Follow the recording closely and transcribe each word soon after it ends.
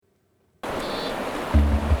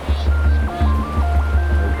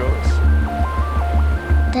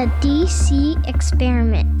The DC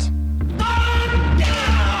Experiment.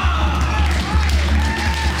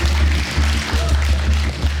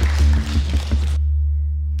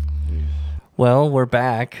 Well, we're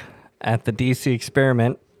back at the DC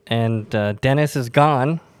Experiment, and Dennis is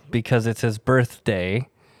gone because it's his birthday,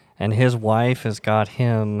 and his wife has got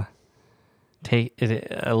him a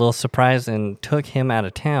little surprise and took him out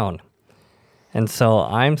of town. And so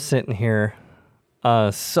I'm sitting here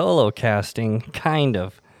solo casting, kind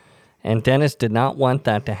of, and Dennis did not want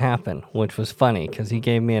that to happen, which was funny because he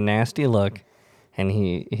gave me a nasty look, and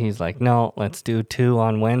he's like, no, let's do 2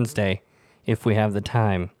 on Wednesday if we have the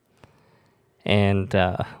time. And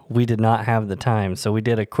we did not have the time, so we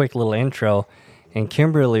did a quick little intro, and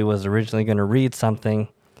Kimberly was originally going to read something,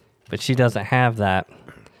 but she doesn't have that.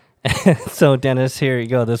 So, Dennis, here you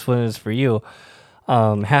go. This one is for you.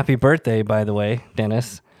 Happy birthday, by the way,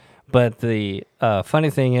 Dennis. But the funny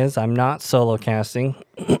thing is, I'm not solo casting.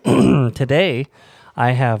 Today,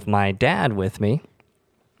 I have my dad with me,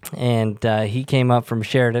 and he came up from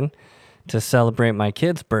Sheridan to celebrate my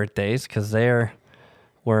kids' birthdays because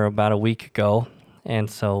were about a week ago. And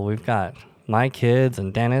so we've got my kids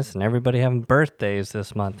and Dennis and everybody having birthdays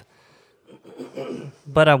this month.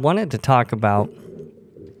 But I wanted to talk about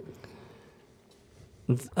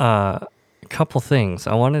a couple things.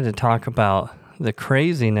 I wanted to talk about the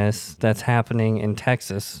craziness that's happening in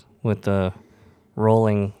Texas with the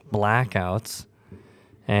rolling blackouts.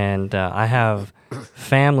 And I have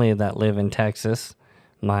family that live in Texas,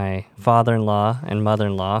 my father-in-law and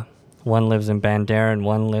mother-in-law. One lives in Bandera and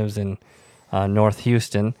one lives in North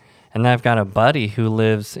Houston. And I've got a buddy who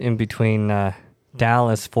lives in between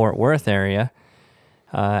Dallas, Fort Worth area.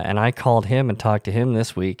 And I called him and talked to him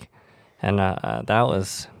this week. And that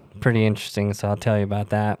was pretty interesting, so I'll tell you about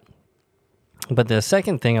that. But the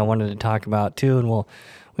second thing I wanted to talk about, too, and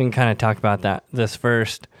we can kind of talk about this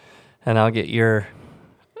first, and I'll get your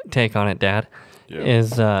take on it, Dad,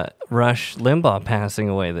 is Rush Limbaugh passing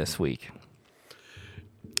away this week.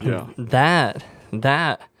 Yeah. That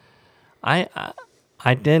I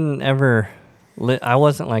didn't ever I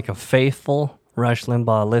wasn't like a faithful Rush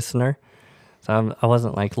Limbaugh listener. So I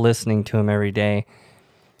wasn't like listening to him every day.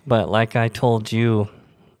 But like I told you,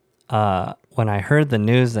 when I heard the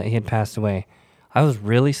news that he had passed away, I was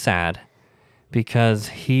really sad because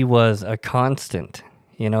he was a constant.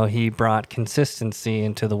 You know, he brought consistency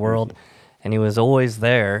into the world and he was always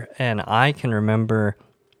there. And I can remember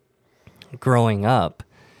growing up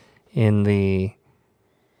in the,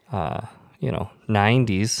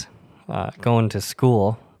 90s, going to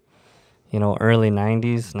school, early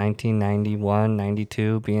 90s, 1991,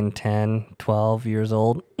 92, being 10, 12 years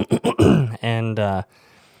old, and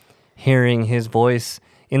hearing his voice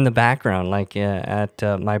in the background, like at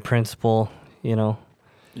my principal,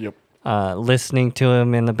 Yep. listening to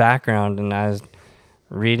him in the background, and I was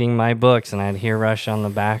reading my books, and I'd hear Rush on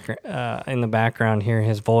in the background, hear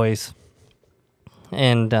his voice.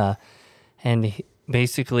 And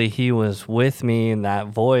basically he was with me in that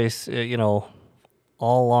voice, all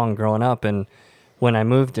along growing up. And when I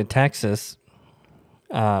moved to Texas,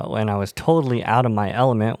 when I was totally out of my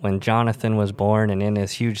element, when Jonathan was born and in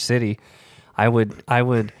this huge city, I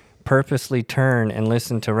would purposely turn and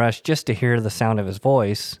listen to Rush just to hear the sound of his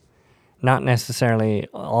voice, not necessarily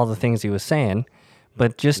all the things he was saying,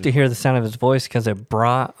 but just to hear the sound of his voice because it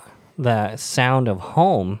brought the sound of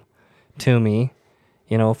home to me,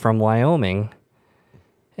 from Wyoming,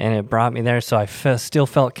 and it brought me there. So I still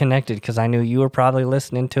felt connected because I knew you were probably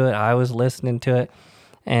listening to it. I was listening to it,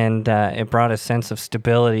 and it brought a sense of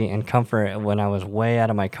stability and comfort when I was way out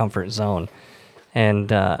of my comfort zone.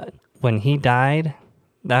 And when he died,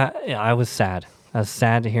 I was sad. I was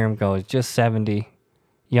sad to hear him go. He's just 70,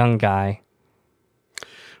 young guy.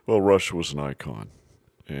 Well, Rush was an icon,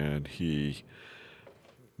 and he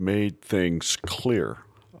made things clear.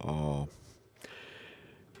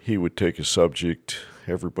 He would take a subject,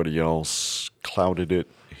 everybody else clouded it,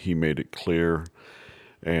 he made it clear,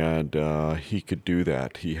 and he could do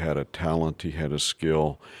that. He had a talent, he had a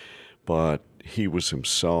skill, but he was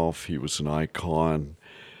himself, he was an icon.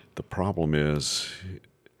 The problem is,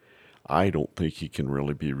 I don't think he can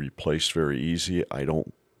really be replaced very easy.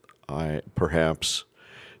 Perhaps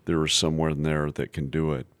there is someone in there that can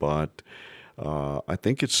do it, but I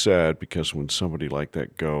think it's sad because when somebody like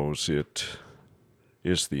that goes, it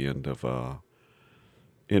is the end of a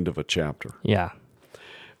chapter. Yeah.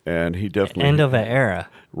 And he definitely end of an era.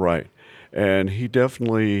 Right. And he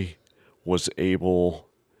definitely was able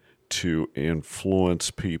to influence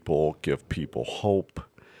people, give people hope,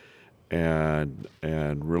 and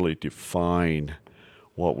really define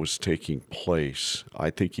what was taking place. I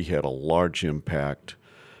think he had a large impact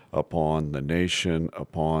upon the nation,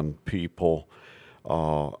 upon people.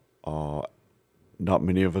 Not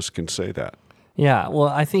many of us can say that. Yeah, well,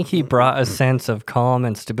 I think he brought a sense of calm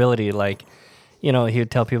and stability. Like, he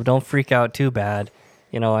would tell people, don't freak out too bad.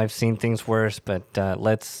 I've seen things worse, but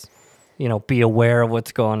let's, be aware of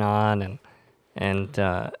what's going on. And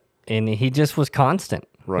he just was constant.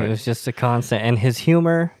 Right. He was just a constant. And his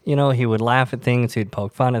humor, he would laugh at things. He'd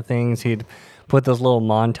poke fun at things. He'd put those little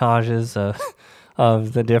montages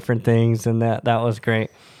of the different things. And that was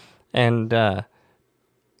great. And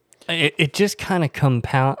it just kind of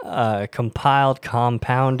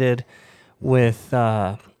compounded with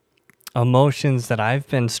emotions that I've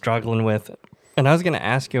been struggling with. And I was going to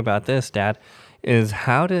ask you about this, Dad, is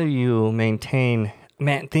how do you maintain,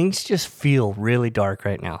 man, things just feel really dark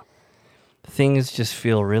right now. Things just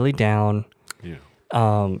feel really down. Yeah.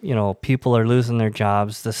 People are losing their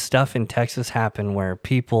jobs. The stuff in Texas happened where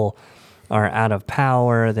people are out of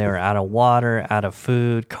power, they're out of water, out of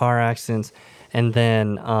food, car accidents. And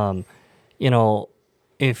then,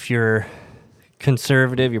 if you're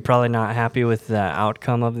conservative, you're probably not happy with the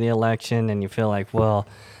outcome of the election, and you feel like, well,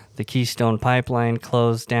 the Keystone Pipeline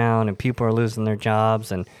closed down and people are losing their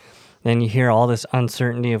jobs. And then you hear all this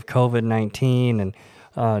uncertainty of COVID-19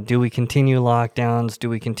 and do we continue lockdowns? Do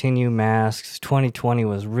we continue masks? 2020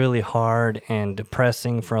 was really hard and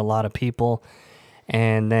depressing for a lot of people.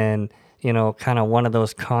 And then, kind of one of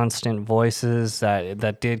those constant voices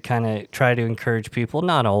that did kind of try to encourage people.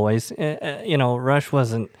 Not always. Rush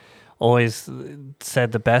wasn't always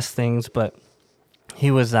said the best things, but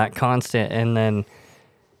he was that constant. And then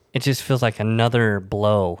it just feels like another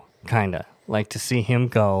blow, kind of. Like to see him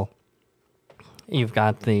go. You've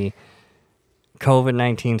got the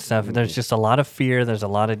COVID-19 stuff. There's just a lot of fear. There's a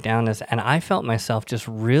lot of downness. And I felt myself just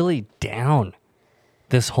really down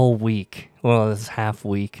this whole week. Well, this half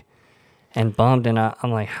week. And bummed. And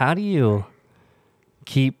I'm like, how do you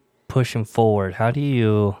keep pushing forward? How do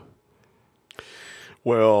you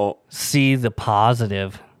see the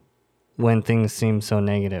positive when things seem so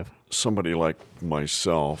negative? Somebody like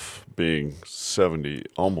myself, being 70,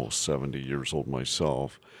 almost 70 years old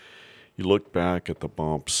myself, you look back at the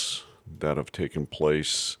bumps that have taken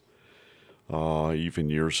place even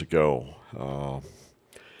years ago.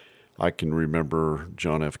 I can remember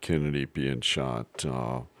John F. Kennedy being shot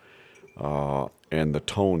and the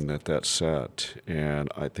tone that set. And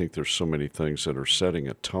I think there's so many things that are setting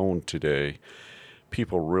a tone today.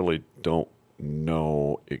 People really don't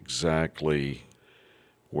know exactly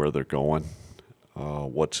where they're going,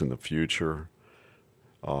 what's in the future.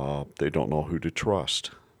 They don't know who to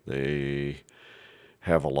trust. They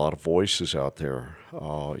have a lot of voices out there.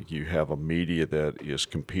 You have a media that is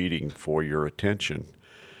competing for your attention.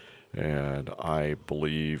 And I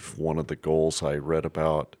believe one of the goals I read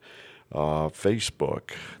about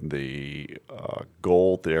Facebook, the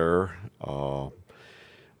goal there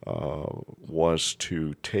was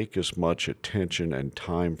to take as much attention and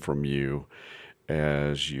time from you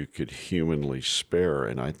as you could humanly spare.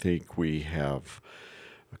 And I think we have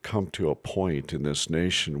come to a point in this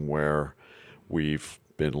nation where we've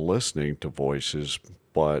been listening to voices,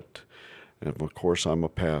 and of course I'm a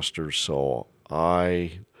pastor, so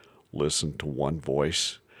I listen to one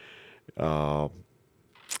voice,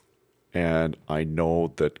 and I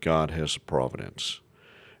know that God has a providence,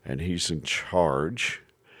 and He's in charge.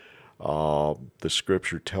 The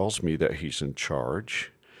Scripture tells me that He's in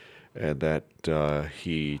charge, and that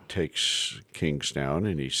He takes kings down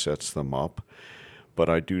and He sets them up. But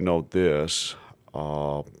I do know this,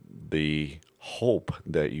 the hope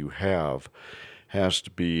that you have has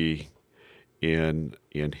to be in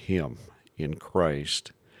Him, in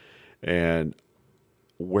Christ. And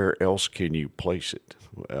where else can you place it?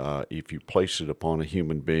 If you place it upon a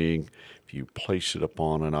human being, if you place it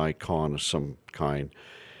upon an icon of some kind,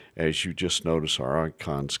 as you just notice, our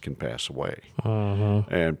icons can pass away,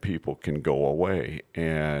 and people can go away,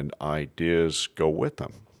 and ideas go with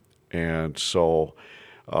them. And so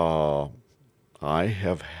I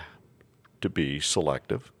have to be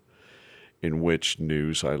selective in which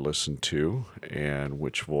news I listen to and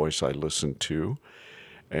which voice I listen to,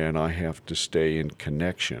 and I have to stay in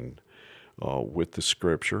connection with the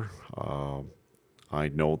Scripture. I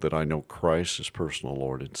know that I know Christ as personal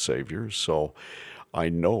Lord and Savior, so I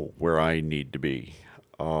know where I need to be.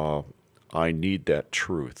 I need that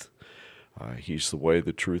truth. He's the way,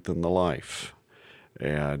 the truth, and the life.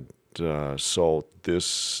 And so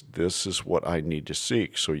this is what I need to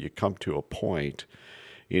seek. So you come to a point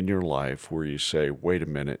in your life where you say, wait a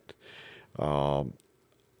minute,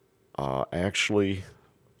 actually,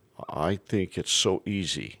 I think it's so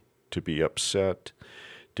easy to be upset,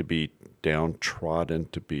 to be downtrodden,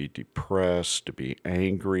 to be depressed, to be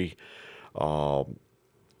angry.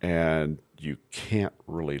 And you can't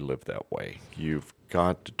really live that way. You've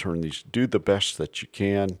got to do the best that you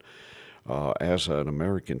can. As an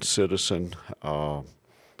American citizen,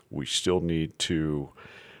 we still need to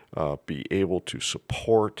be able to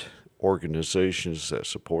support organizations that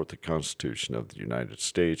support the Constitution of the United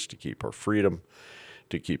States to keep our freedom,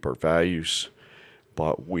 to keep our values.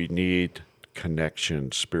 But we need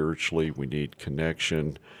connection spiritually. We need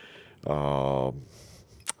connection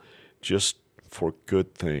just for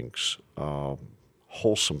good things,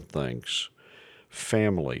 wholesome things,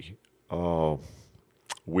 family.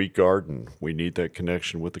 We garden. We need that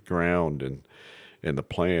connection with the ground and the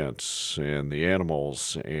plants and the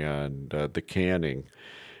animals and the canning.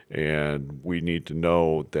 And we need to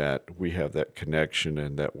know that we have that connection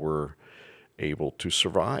and that we're able to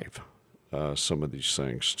survive some of these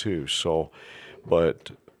things too. So,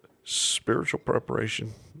 but spiritual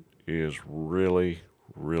preparation is really,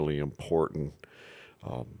 really important.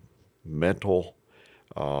 Mental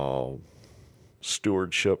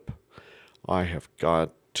stewardship. I have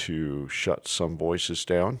got to shut some voices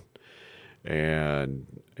down and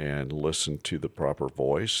listen to the proper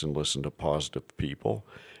voice and listen to positive people.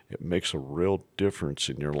 It makes a real difference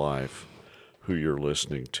in your life who you're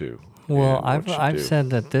listening to. Well, and what you I've do. said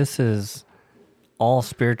that this is all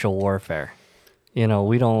spiritual warfare. You know,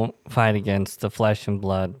 we don't fight against the flesh and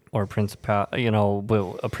blood or principalities.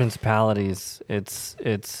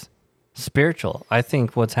 It's spiritual. I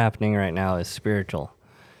think what's happening right now is spiritual.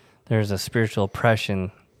 There's a spiritual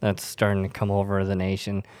oppression that's starting to come over the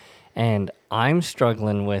nation, and I'm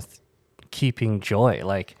struggling with keeping joy.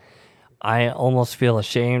 Like, I almost feel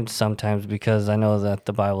ashamed sometimes because I know that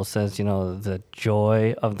the Bible says, you know, the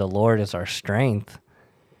joy of the Lord is our strength,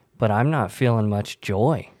 but I'm not feeling much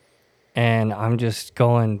joy. And I'm just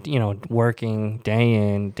going, you know, working day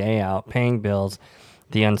in, day out, paying bills.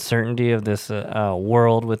 The uncertainty of this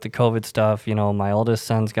world with the COVID stuff, you know, my oldest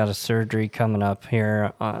son's got a surgery coming up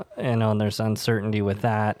here, and there's uncertainty with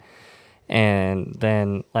that. And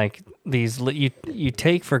then, like, you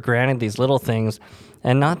take for granted these little things,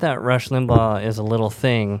 and not that Rush Limbaugh is a little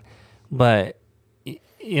thing, but,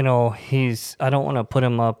 you know, I don't want to put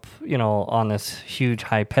him up, you know, on this huge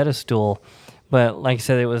high pedestal, but like I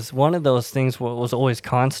said, it was one of those things where it was always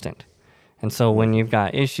constant. And so when you've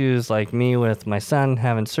got issues like me with my son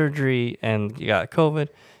having surgery and you got COVID,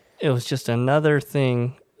 it was just another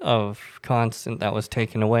thing of constant that was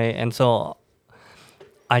taken away. And so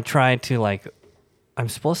I tried to, like, I'm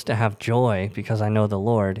supposed to have joy because I know the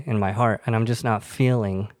Lord in my heart, and I'm just not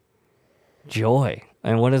feeling joy.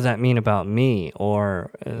 And what does that mean about me? Or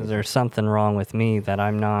is there something wrong with me that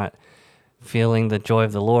I'm not feeling the joy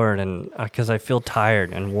of the Lord? And because I feel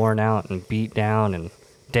tired and worn out and beat down and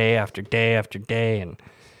day after day after day, and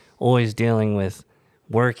always dealing with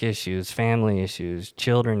work issues, family issues,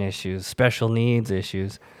 children issues, special needs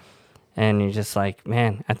issues. And you're just like,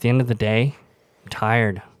 man, at the end of the day, I'm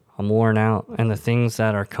tired, I'm worn out, and the things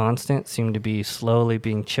that are constant seem to be slowly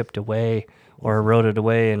being chipped away or eroded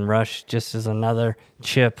away, and Rush just is another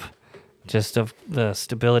chip just of the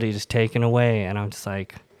stability just taken away. And I'm just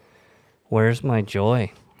like, where's my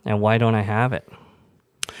joy and why don't I have it?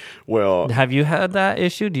 Well, Have you had that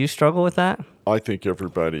issue? Do you struggle with that? I think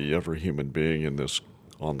every human being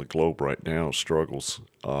on the globe right now struggles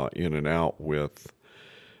in and out with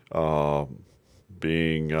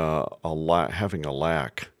being having a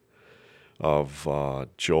lack of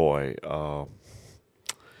joy.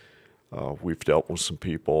 We've dealt with some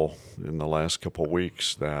people in the last couple of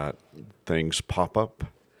weeks that things pop up,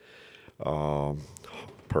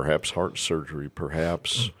 perhaps heart surgery,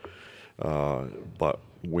 perhaps, but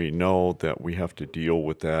we know that we have to deal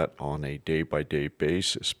with that on a day-by-day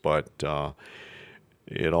basis. But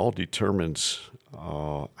it all determines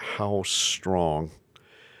how strong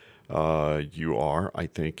you are, I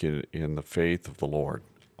think, in the faith of the Lord.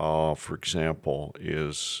 For example,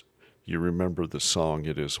 you remember the song,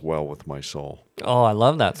 "It Is Well With My Soul." Oh, I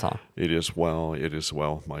love that song. It is well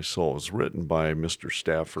with my soul. It's written by Mr.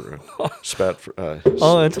 Stafford. It's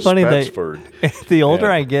funny Spatsford. that the older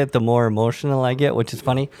And- I get, the more emotional I get, which is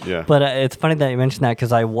funny. Yeah. But it's funny that you mentioned that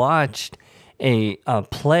because I watched a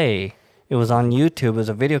play. It was on YouTube. It was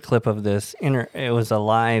a video clip of this. It was a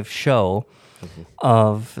live show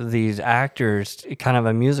of these actors, kind of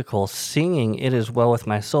a musical, singing "It Is Well With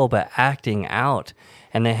My Soul," but acting out.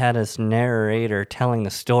 And they had this narrator telling the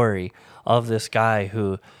story of this guy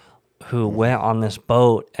who went on this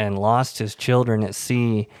boat and lost his children at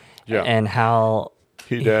sea, Yeah. and how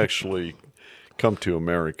He'd actually come to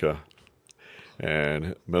America and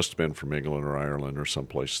it must have been from England or Ireland or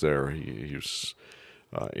someplace there. He was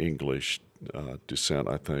English descent,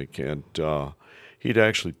 I think, and he'd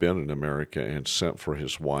actually been in America and sent for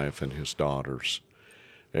his wife and his daughters.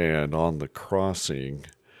 And on the crossing,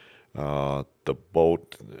 the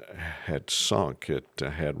boat had sunk. It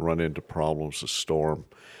had run into problems, a storm,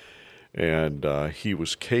 and he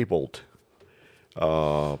was cabled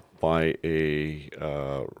by a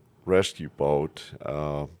rescue boat,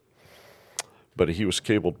 but he was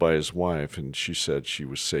cabled by his wife, and she said she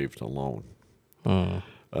was saved alone.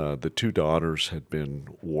 The two daughters had been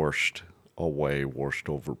washed away, washed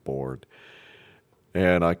overboard,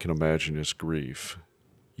 and I can imagine his grief.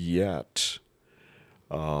 Yet,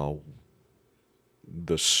 the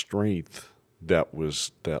strength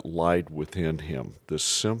that lied within him, the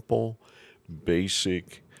simple,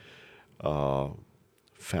 basic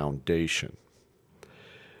foundation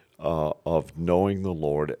of knowing the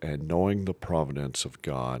Lord and knowing the providence of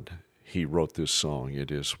God. He wrote this song,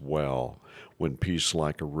 "It is well, when peace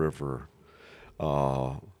like a river."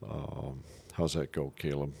 How's that go,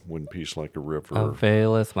 Caleb? When peace like a river.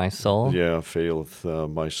 Availeth my soul. Yeah, faileth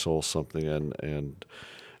my soul, something, and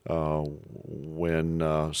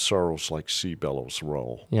when sorrows like sea billows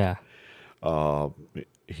roll. Yeah.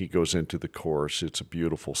 He goes into the chorus. It's a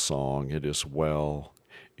beautiful song. It is well.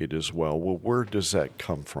 It is well. Well, where does that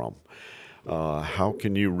come from? How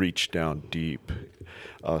can you reach down deep,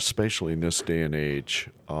 especially in this day and age?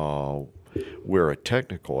 We're a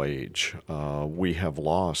technical age. We have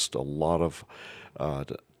lost a lot of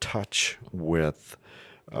touch with,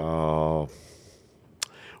 I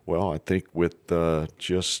think with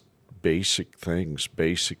just basic things,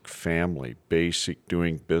 basic family, basic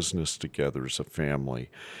doing business together as a family.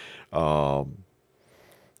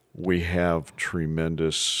 We have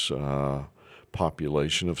tremendous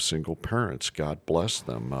population of single parents. God bless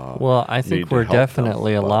them. Well, I think we're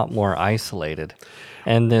definitely a lot more isolated,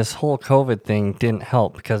 and this whole COVID thing didn't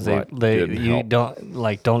help because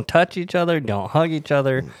don't touch each other, don't hug each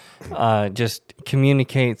other, just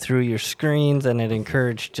communicate through your screens, and it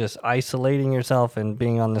encouraged just isolating yourself and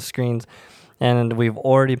being on the screens, and we've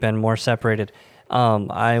already been more separated.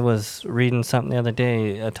 I was reading something the other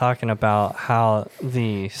day talking about how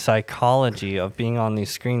the psychology of being on these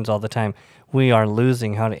screens all the time, we are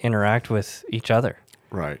losing how to interact with each other.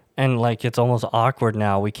 Right. And it's almost awkward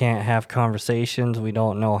now. We can't have conversations. We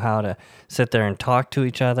don't know how to sit there and talk to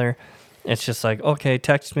each other. It's just like, okay,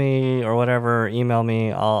 text me or whatever, email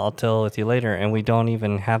me, I'll deal with you later. And we don't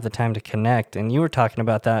even have the time to connect. And you were talking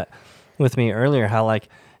about that with me earlier, how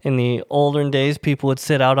in the olden days, people would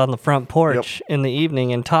sit out on the front porch in the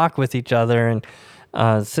evening and talk with each other and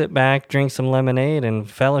sit back, drink some lemonade and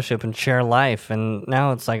fellowship and share life. And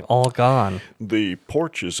now it's all gone. The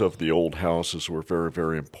porches of the old houses were very,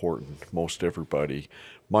 very important. Most everybody.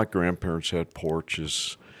 My grandparents had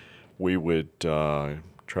porches. We would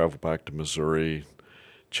travel back to Missouri,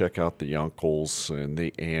 check out the uncles and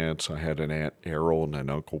the aunts. I had an Aunt Errol and an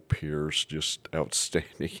Uncle Pierce, just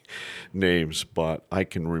outstanding names. But I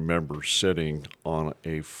can remember sitting on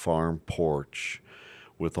a farm porch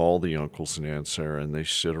with all the uncles and aunts there, and they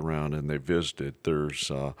sit around and they visited. There's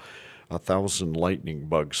 1,000 lightning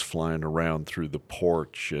bugs flying around through the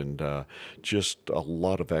porch, and just a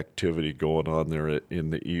lot of activity going on there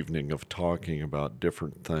in the evening of talking about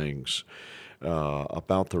different things.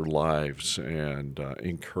 About their lives and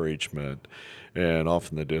encouragement, and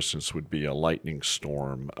off in the distance would be a lightning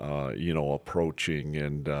storm, approaching.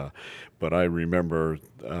 And but I remember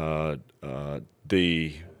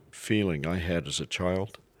the feeling I had as a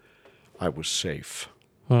child. I was safe.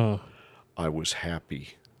 I was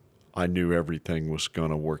happy. I knew everything was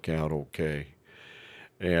going to work out okay.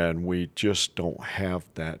 And we just don't have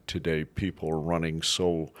that today. People are running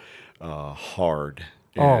so hard.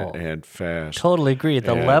 And fast. Totally agree.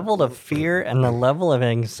 The level of fear and the level of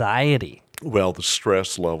anxiety. Well, the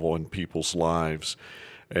stress level in people's lives.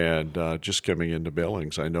 And just coming into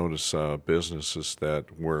Billings, I notice businesses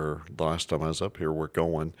that were, last time I was up here, were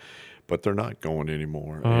going, but they're not going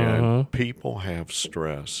anymore. And people have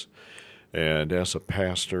stress. And as a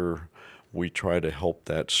pastor, we try to help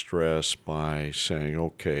that stress by saying,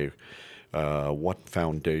 okay, what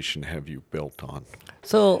foundation have you built on?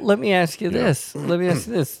 So let me ask you this.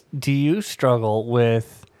 Do you struggle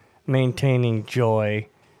with maintaining joy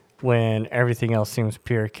when everything else seems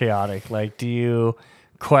pure chaotic? Do you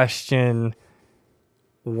question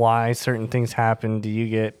why certain things happen? Do you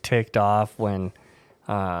get ticked off when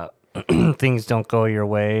things don't go your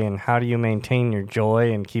way? And how do you maintain your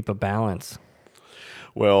joy and keep a balance?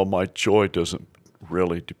 Well, my joy doesn't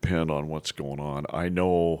really depend on what's going on. I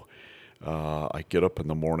know I get up in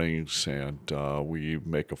the mornings and we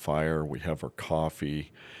make a fire, we have our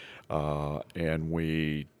coffee, and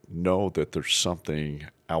we know that there's something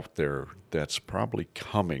out there that's probably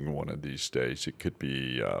coming one of these days. It could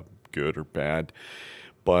be good or bad,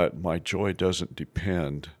 but my joy doesn't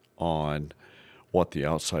depend on what the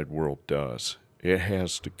outside world does. It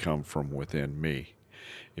has to come from within me.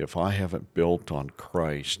 If I haven't built on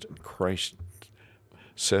Christ, and Christ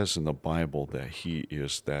says in the Bible that he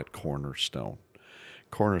is that cornerstone.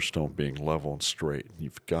 Cornerstone being level and straight.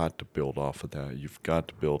 You've got to build off of that. You've got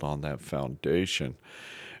to build on that foundation.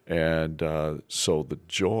 And so the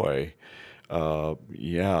joy,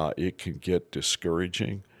 it can get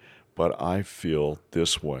discouraging, but I feel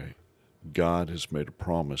this way. God has made a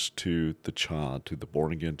promise to the child, to the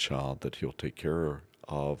born-again child, that he'll take care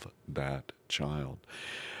of that child.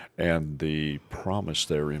 And the promise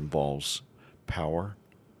there involves power,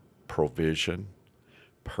 provision,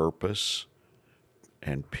 purpose,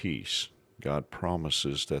 and peace. God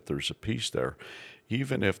promises that there's a peace there.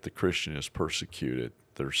 Even if the Christian is persecuted,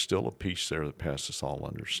 there's still a peace there that passes all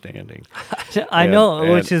understanding. I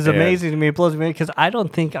know, which is amazing to me. It blows me because I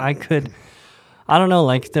don't think I could. I don't know,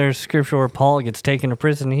 like there's scripture where Paul gets taken to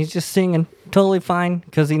prison. He's just singing totally fine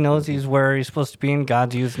because he knows he's where he's supposed to be and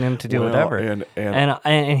God's using him to do whatever.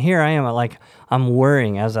 And here I am, like I'm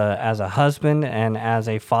worrying as a husband and as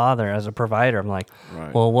a father, as a provider. I'm like,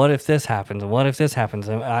 well, what if this happens? What if this happens?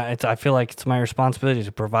 And I feel like it's my responsibility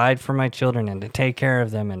to provide for my children and to take care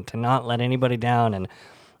of them and to not let anybody down. And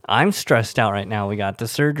I'm stressed out right now. We got the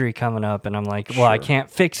surgery coming up, and I'm like, well, I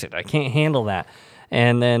can't fix it. I can't handle that.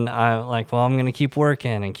 And then I'm like, well, I'm going to keep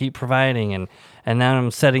working and keep providing. And then I'm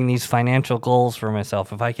setting these financial goals for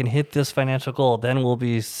myself. If I can hit this financial goal, then we'll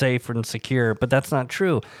be safe and secure. But that's not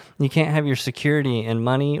true. You can't have your security in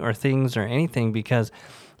money or things or anything because,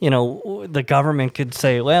 the government could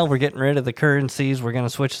say, well, we're getting rid of the currencies. We're going to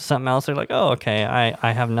switch to something else. They're like, oh, okay,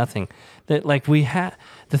 I have nothing. The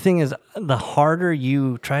thing is, the harder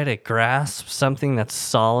you try to grasp something that's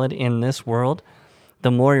solid in this world, the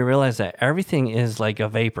more you realize that everything is like a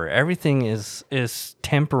vapor. Everything is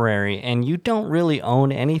temporary, and you don't really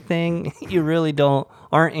own anything. You really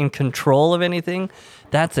aren't in control of anything.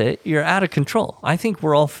 That's it. You're out of control. I think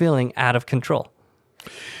we're all feeling out of control.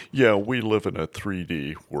 Yeah, we live in a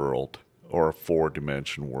 3D world or a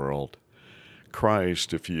 4-dimension world.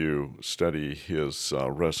 Christ, if you study his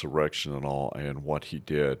resurrection and all and what he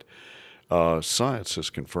did, science has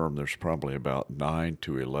confirmed there's probably about 9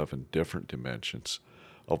 to 11 different dimensions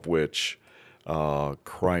of which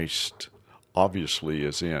Christ obviously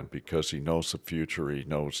is in because he knows the future, he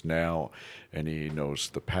knows now, and he knows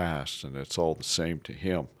the past, and it's all the same to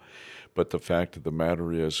him. But the fact of the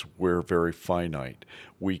matter is we're very finite.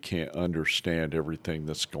 We can't understand everything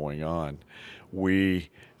that's going on. We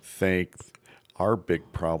think our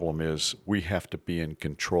big problem is we have to be in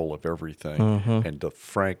control of everything. Mm-hmm. And the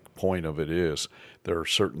frank point of it is there are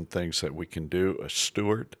certain things that we can do. A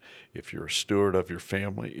steward, if you're a steward of your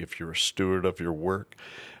family, if you're a steward of your work,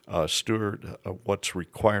 what's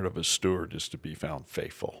required of a steward is to be found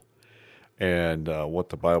faithful. And what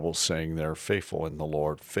the Bible's saying there, faithful in the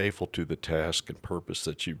Lord, faithful to the task and purpose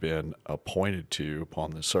that you've been appointed to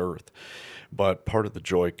upon this earth. But part of the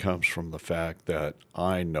joy comes from the fact that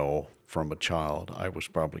I know from a child I was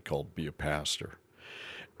probably called to be a pastor.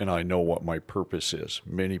 And I know what my purpose is.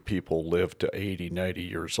 Many people live to 80, 90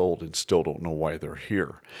 years old and still don't know why they're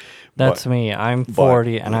here. That's me. I'm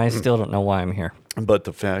 40 and I still don't know why I'm here. But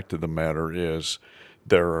the fact of the matter is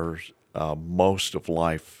most of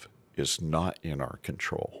life is not in our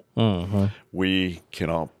control. Mm-hmm. We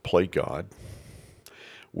cannot play God.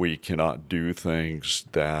 We cannot do things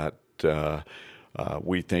that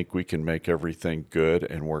we think we can make everything good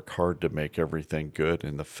and work hard to make everything good.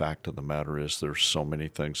 And the fact of the matter is there's so many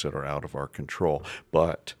things that are out of our control.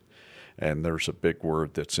 But, and there's a big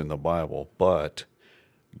word that's in the Bible, but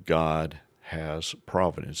God has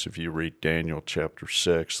providence. If you read Daniel chapter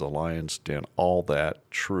 6, the lion's den, all that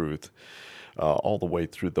truth, all the way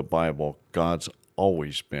through the Bible, God's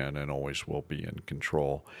always been and always will be in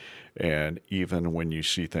control. And even when you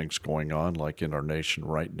see things going on, like in our nation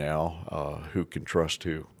right now, who can trust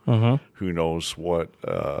who? Mm-hmm. Who knows what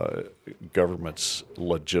government's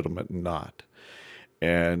legitimate and not?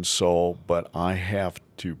 And so, but I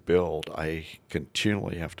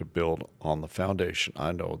continually have to build on the foundation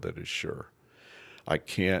I know that is sure. I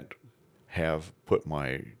can't put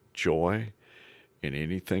my joy in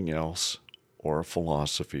anything else or a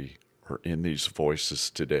philosophy or in these voices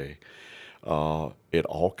today. It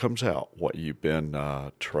all comes out, what you've been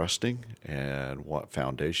trusting and what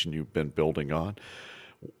foundation you've been building on.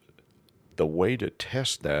 the way to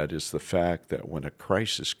test that is the fact that when a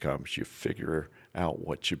crisis comes, you figure out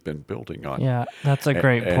what you've been building on. Yeah, that's a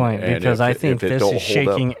great And- point and because if I it- think if it this don't is hold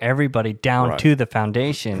up- shaking everybody down Right. to the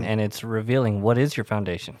foundation, and it's revealing what is your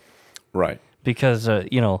foundation. Right. Because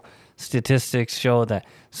statistics show that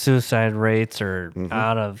suicide rates are Mm-hmm.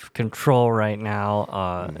 out of control right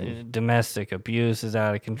now. Domestic abuse is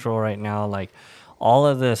out of control right now. Like all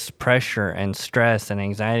of this pressure and stress and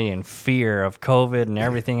anxiety and fear of COVID and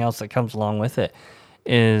everything else that comes along with it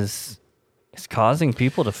is causing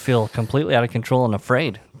people to feel completely out of control and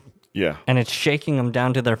afraid. Yeah. And it's shaking them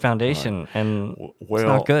down to their foundation, and Well, it's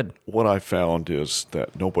not good. What I found is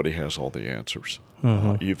that nobody has all the answers.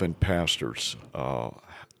 Even pastors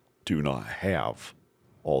do not have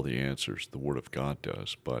all the answers. The Word of God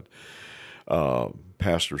does. But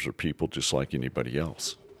pastors are people just like anybody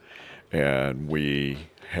else. And we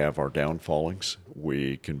have our downfallings.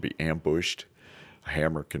 We can be ambushed. A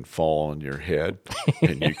hammer can fall on your head,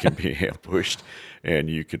 and you can be ambushed, and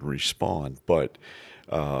you can respond. But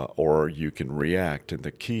or you can react. And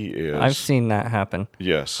the key is I've seen that happen.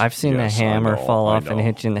 yes. I've seen yes, a hammer I know, fall I off and know.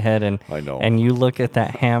 hit you in the head, and I know. and you look at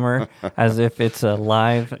that hammer as if it's a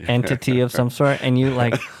live entity of some sort, and you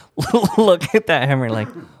like look at that hammer like,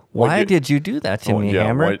 why you- did you do that to Oh, me, yeah,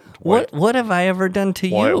 hammer? why- What have I ever done to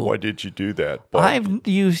Why, you? why did you do that? But I've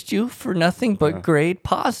used you for nothing but great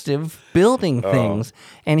positive building things.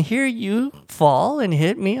 And here you fall and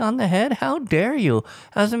hit me on the head. How dare you?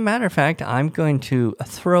 As a matter of fact, I'm going to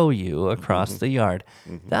throw you across the yard.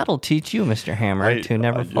 That'll teach you, Mr. Hammer, to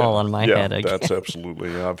never fall on my head again. That's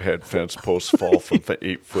absolutely. I've had fence posts fall from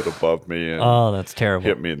 8 foot above me and Oh, that's terrible.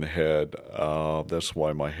 hit me in the head. That's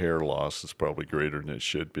why my hair loss is probably greater than it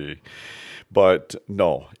should be. But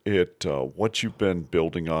no, what you've been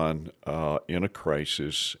building on in a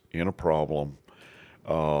crisis, in a problem,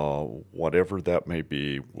 whatever that may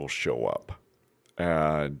be, will show up.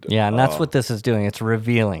 And Yeah, and that's what this is doing. It's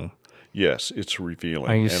revealing. yes, it's revealing.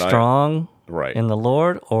 Are you And strong Right. in the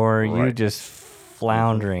Lord, or are you Right. just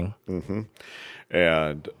floundering?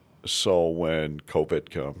 And so when COVID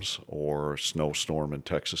comes, or a snowstorm in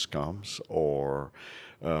Texas comes, or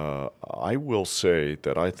I will say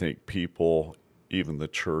that I think people, even the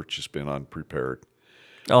church, has been unprepared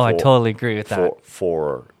Oh, I for- totally agree with that.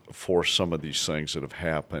 for some of these things that have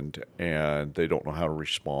happened, and they don't know how to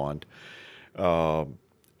respond.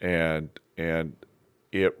 And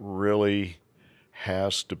it really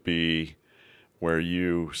has to be where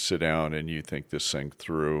you sit down and you think this thing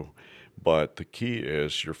through. But the key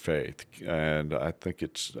is your faith, and I think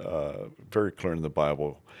it's very clear in the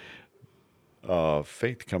Bible.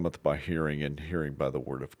 Faith cometh by hearing, and hearing by the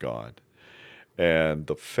word of God. And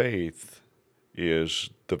the faith is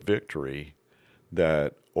the victory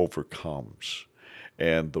that overcomes.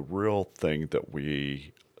 And the real thing that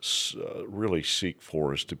we really seek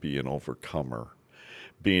for is to be an overcomer,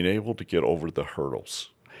 being able to get over the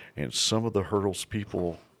hurdles. And some of the hurdles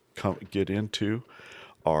people get into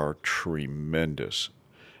are tremendous.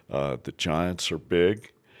 The giants are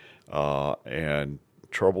big and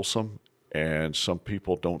troublesome, and some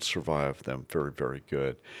people don't survive them very, very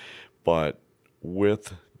good. But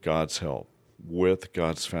with God's help, with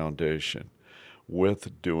God's foundation,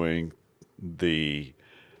 with doing the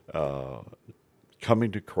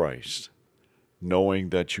coming to Christ, knowing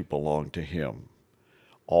that you belong to Him,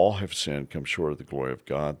 all have sinned, come short of the glory of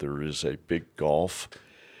God. There is a big gulf,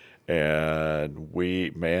 and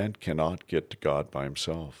man cannot get to God by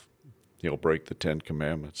himself. He'll break the 10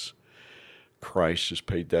 Commandments. Christ has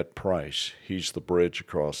paid that price. He's the bridge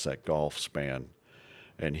across that gulf span.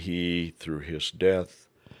 And He, through His death,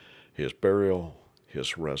 His burial,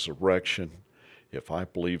 His resurrection, if I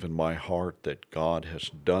believe in my heart that God has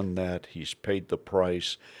done that, He's paid the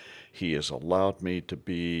price, He has allowed me to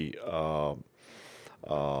be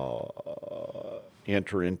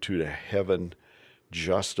enter into the heaven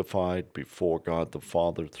justified before God the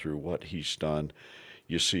Father through what He's done.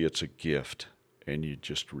 You see, it's a gift, and you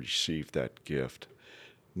just receive that gift,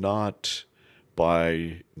 not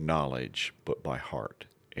by knowledge, but by heart.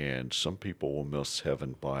 And some people will miss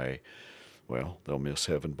heaven they'll miss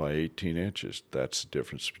heaven by 18 inches. That's the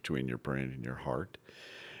difference between your brain and your heart.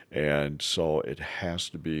 And so it has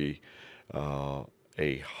to be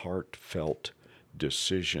a heartfelt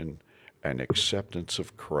decision, an acceptance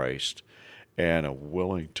of Christ, and a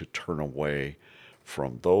willing to turn away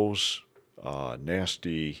from those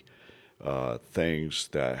nasty things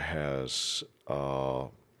that has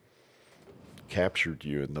captured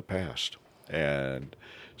you in the past. And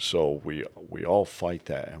so we all fight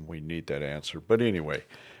that, and we need that answer. But anyway,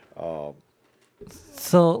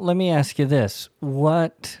 So let me ask you this.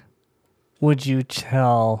 What would you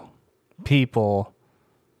tell people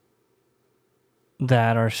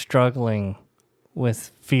that are struggling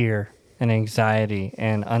with fear and anxiety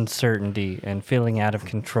and uncertainty and feeling out of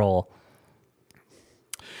control?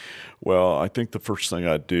 Well, I think the first thing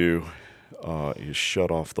I'd do is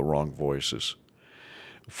shut off the wrong voices.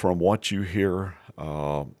 From what you hear,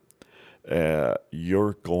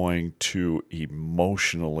 you're going to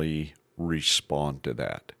emotionally respond to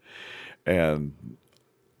that. And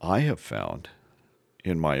I have found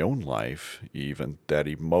in my own life, even, that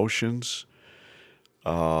emotions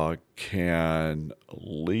can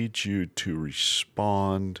lead you to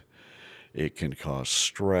respond. It can cause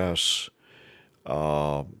stress,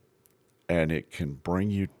 and it can bring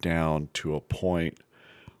you down to a point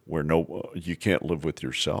where you can't live with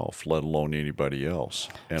yourself, let alone anybody else.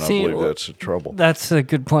 And See, I believe that's the trouble. That's a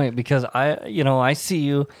good point, because I see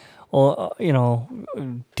you,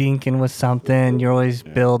 dinking with something. You're always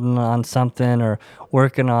building on something, or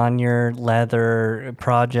working on your leather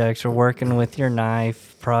projects, or working with your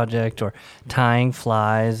knife project, or tying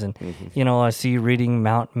flies. And, I see you reading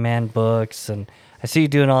mountain man books, and I see you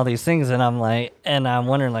doing all these things. And I'm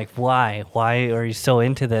wondering, like, why are you so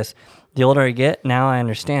into this? The older I get, now I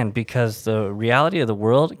understand, because the reality of the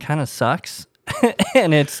world kind of sucks.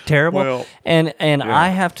 And it's terrible. Well, and yeah. I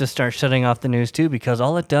have to start shutting off the news too, because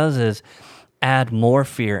all it does is add more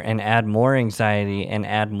fear and add more anxiety and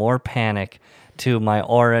add more panic to my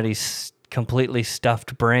already completely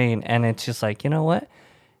stuffed brain. And it's just like, you know what?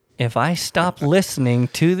 If I stop listening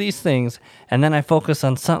to these things and then I focus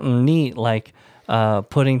on something neat, like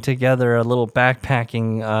putting together a little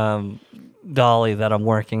backpacking dolly that I'm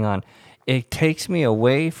working on, it takes me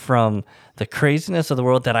away from the craziness of the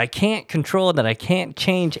world that I can't control, that I can't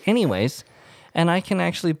change anyways, and I can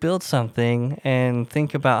actually build something and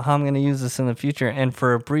think about how I'm going to use this in the future. And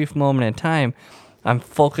for a brief moment in time, I'm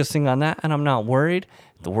focusing on that, and I'm not worried.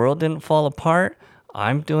 The world didn't fall apart.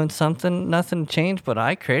 I'm doing something, nothing changed, but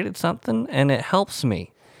I created something, and it helps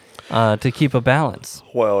me to keep a balance.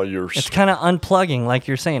 Well, it's kind of unplugging, like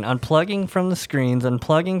you're saying, unplugging from the screens,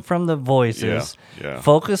 unplugging from the voices. Yeah.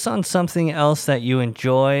 Focus on something else that you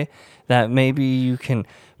enjoy, that maybe you can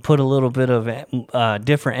put a little bit of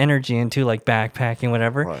different energy into, like backpacking,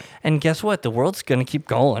 whatever. Right. And guess what? The world's going to keep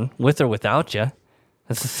going with or without you.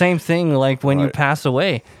 It's the same thing like when you pass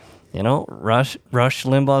away. Rush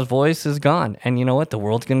Limbaugh's voice is gone. And you know what? The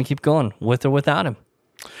world's going to keep going with or without him.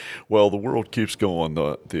 Well, the world keeps going.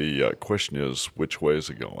 The question is, which way is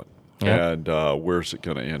it going? Yep. And where's it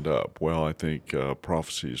going to end up? Well, I think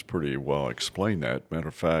prophecy has pretty well explained that. Matter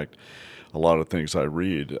of fact, a lot of things I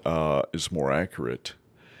read is more accurate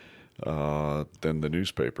than the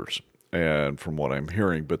newspapers, and from what I'm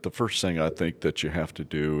hearing. But the first thing I think that you have to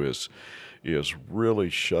do is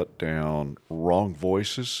really shut down wrong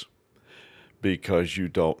voices, because you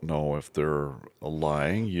don't know if they're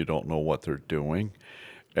lying. You don't know what they're doing.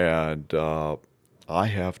 And I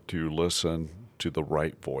have to listen to the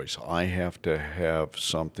right voice. I have to have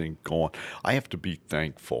something going. I have to be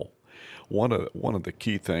thankful. One of the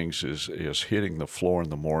key things is hitting the floor in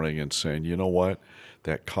the morning and saying, you know what?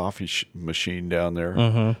 That coffee machine down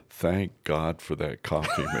there, thank God for that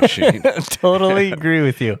coffee machine. Totally agree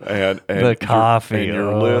with you. And the coffee,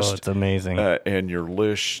 your list, it's amazing. And your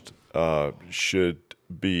list should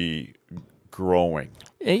be growing.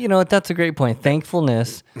 That's a great point.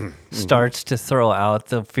 Thankfulness starts to throw out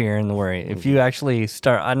the fear and the worry. If you actually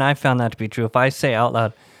start, and I found that to be true, if I say out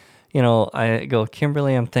loud, I go,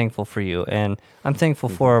 Kimberly, I'm thankful for you, and I'm thankful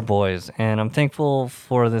for our boys, and I'm thankful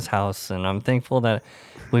for this house, and I'm thankful that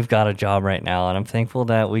we've got a job right now, and I'm thankful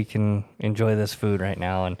that we can enjoy this food right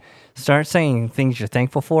now, and start saying things you're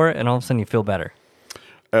thankful for, and all of a sudden you feel better.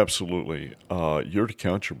 Absolutely. You're to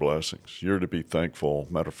count your blessings. You're to be thankful.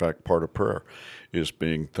 Matter of fact, part of prayer is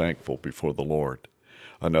being thankful before the Lord.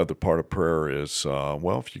 Another part of prayer is,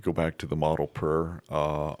 if you go back to the model prayer,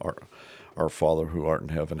 our Father who art in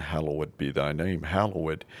heaven, hallowed be thy name.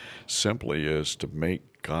 Hallowed simply is to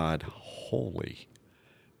make God holy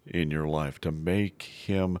in your life, to make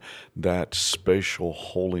him that spatial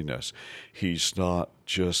holiness. He's not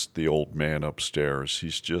just the old man upstairs.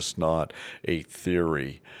 He's just not a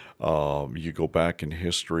theory. You go back in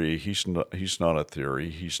history, he's not a theory.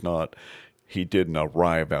 He didn't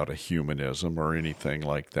arrive out of humanism or anything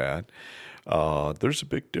like that. There's a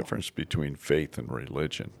big difference between faith and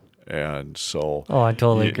religion. And so I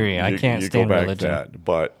totally agree. I can't stand go back religion. that.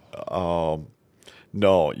 But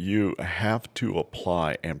No, you have to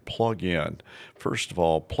apply and plug in. First of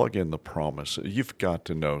all, plug in the promise. You've got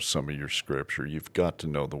to know some of your scripture. You've got to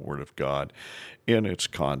know the Word of God in its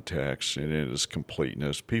context and in its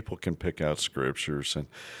completeness. People can pick out scriptures and,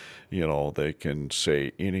 they can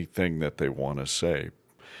say anything that they want to say.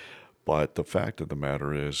 But the fact of the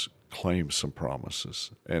matter is, claim some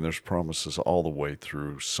promises. And there's promises all the way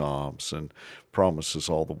through Psalms and promises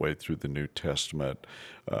all the way through the New Testament.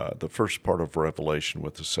 The first part of Revelation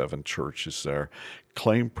with the 7 churches there.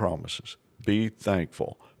 Claim promises. Be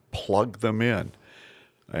thankful. Plug them in.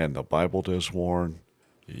 And the Bible does warn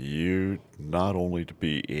you not only to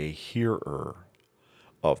be a hearer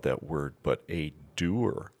of that word, but a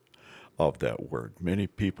doer of that word. Many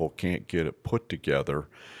people can't get it put together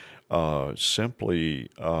simply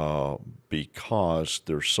because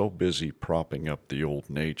they're so busy propping up the old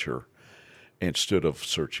nature instead of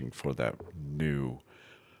searching for that new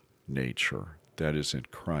nature that is in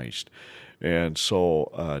Christ. And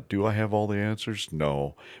so, do I have all the answers?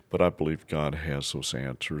 No, but I believe God has those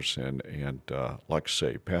answers. And like I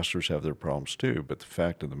say, pastors have their problems too. But the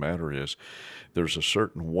fact of the matter is, there's a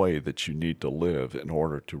certain way that you need to live in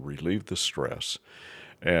order to relieve the stress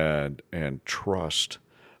and trust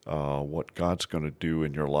what God's going to do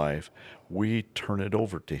in your life. We turn it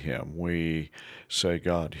over to Him. We say,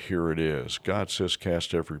 God, here it is. God says,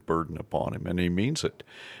 cast every burden upon Him, and He means it.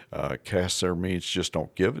 Cast there means just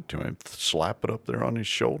don't give it to Him. Slap it up there on His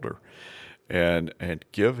shoulder and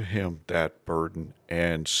give Him that burden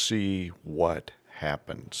and see what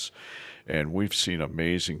happens. And we've seen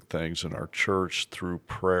amazing things in our church through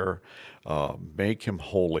prayer. Make Him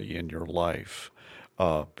holy in your life.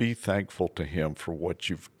 Be thankful to Him for what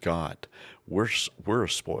you've got. We're a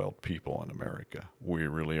spoiled people in America. We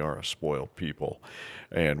really are a spoiled people.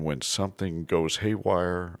 And when something goes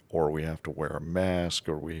haywire, or we have to wear a mask,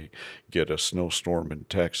 or we get a snowstorm in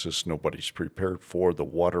Texas nobody's prepared for, the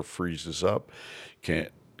water freezes up,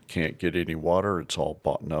 can't get any water, it's all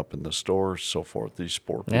bought up in the stores, so forth. These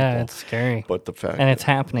poor people. Yeah, it's scary. But the fact, and it's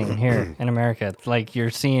happening here in America. It's like you're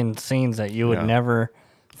seeing scenes that you would never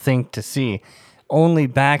think to see. Only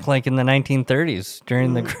back like in the 1930s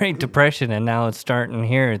during the Great Depression, and now it's starting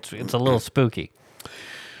here. It's a little spooky.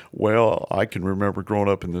 Well, I can remember growing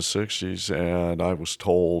up in the 60s, and I was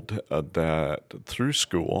told that through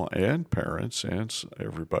school and parents and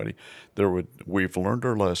everybody, we've learned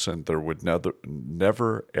our lesson. There would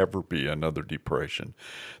never ever be another depression.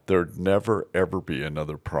 There'd never ever be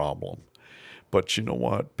another problem. But you know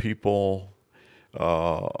what? People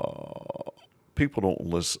don't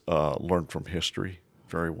learn from history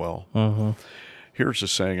very well. Mm-hmm. Here's a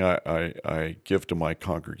saying I give to my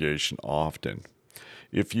congregation often.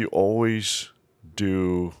 If you always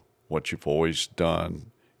do what you've always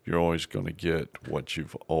done, you're always going to get what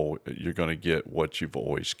you've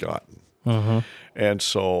always gotten. Mm-hmm. And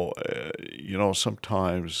so,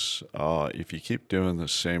 sometimes if you keep doing the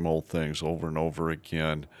same old things over and over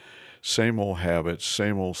again, same old habits,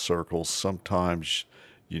 same old circles, sometimes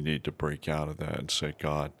you need to break out of that and say,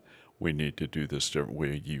 God, we need to do this different.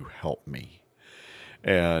 Will you help me?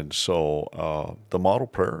 And so the model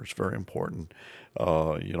prayer is very important.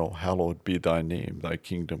 Hallowed be thy name, thy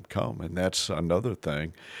kingdom come. And that's another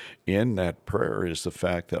thing in that prayer is the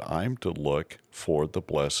fact that I'm to look for the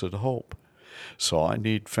blessed hope. So I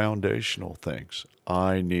need foundational things.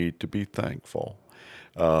 I need to be thankful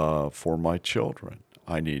for my children.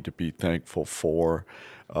 I need to be thankful for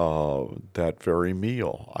that very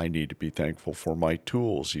meal. I need to be thankful for my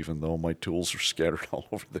tools, even though my tools are scattered all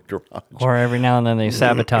over the garage. Or every now and then they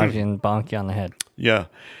sabotage you and bonk you on the head. Yeah.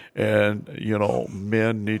 And,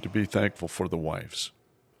 men need to be thankful for the wives.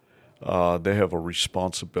 They have a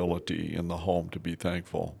responsibility in the home to be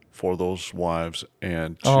thankful for those wives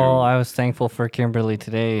and to... Oh, I was thankful for Kimberly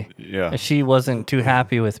today. Yeah. She wasn't too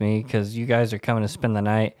happy with me because you guys are coming to spend the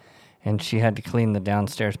night, and she had to clean the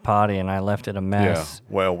downstairs potty, and I left it a mess.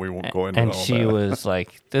 Yeah, well, we won't go into all and that. And she was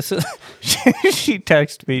like, this is... she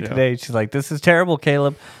texted me today. She's like, this is terrible,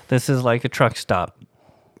 Caleb. This is like a truck stop.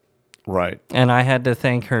 Right. And I had to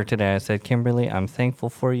thank her today. I said, Kimberly, I'm thankful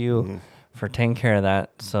for you for taking care of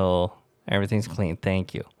that, so everything's clean.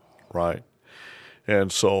 Thank you. Right.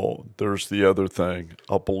 And so there's the other thing.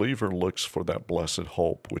 A believer looks for that blessed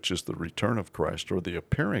hope, which is the return of Christ or the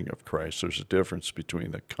appearing of Christ. There's a difference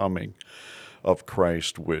between the coming of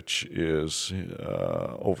Christ, which is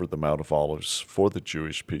over the Mount of Olives for the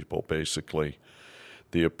Jewish people, basically.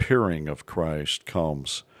 The appearing of Christ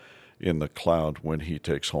comes in the cloud when he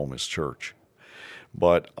takes home his church.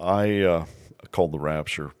 But I called the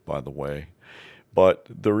rapture, by the way. But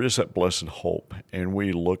there is that blessed hope, and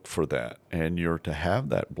we look for that. And you're to have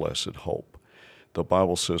that blessed hope The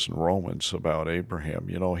Bible says in Romans about Abraham,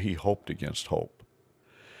 he hoped against hope.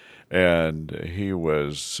 And he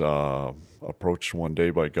was approached one day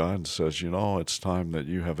by God and says, it's time that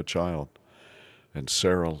you have a child. And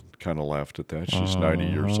Sarah kind of laughed at that. She's 90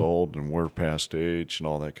 years old and we're past age and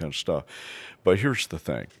all that kind of stuff. But here's the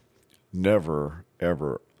thing. Never,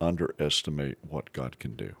 ever underestimate what God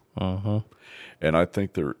can do. And I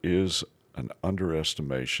think there is an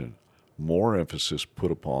underestimation, more emphasis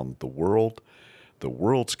put upon the world. The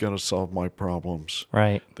world's got to solve my problems.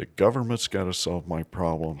 Right. The government's got to solve my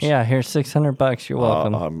problems. Yeah, here's $600. You're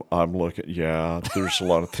welcome. I'm looking. Yeah, there's a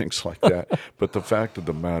lot of things like that. But the fact of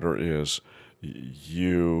the matter is,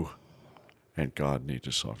 you and God need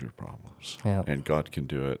to solve your problems. Yep. And God can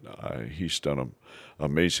do it. He's done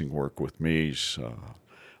amazing work with me.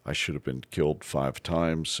 I should have been killed 5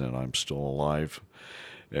 times, and I'm still alive.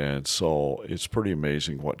 And so it's pretty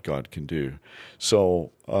amazing what God can do.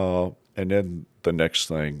 So, and then the next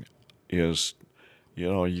thing is,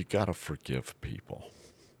 you got to forgive people.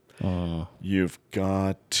 You've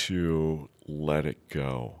got to let it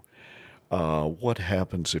go. What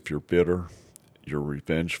happens if you're bitter, you're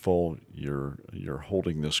revengeful, you're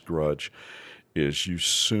holding this grudge, is you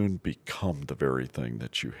soon become the very thing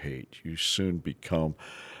that you hate. You soon become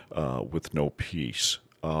with no peace.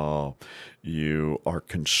 You are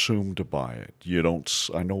consumed by it.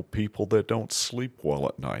 I know people that don't sleep well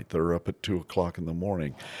at night. They're up at 2 o'clock in the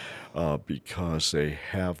morning because they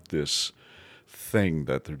have this thing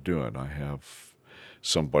that they're doing. I have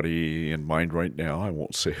somebody in mind right now. I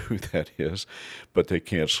won't say who that is, but they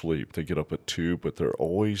can't sleep. They get up at 2, but they're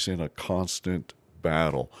always in a constant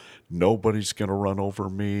battle. Nobody's going to run over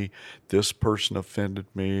me. This person offended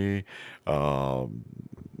me.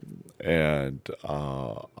 And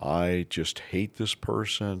I just hate this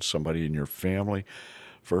person, somebody in your family.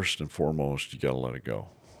 First and foremost, you got to let it go.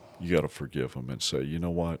 You got to forgive them and say, you know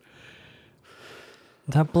what?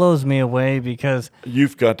 That blows me away because...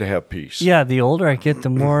 You've got to have peace. Yeah, the older I get, the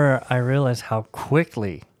more I realize how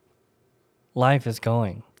quickly life is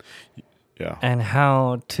going. Yeah. And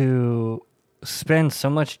how to spend so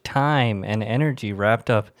much time and energy wrapped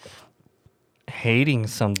up hating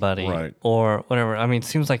somebody, right, or whatever. I mean, it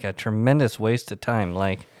seems like a tremendous waste of time.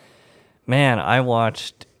 Like, man, I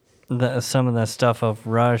watched some of the stuff of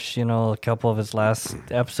Rush, a couple of his last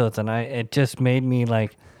episodes, and it just made me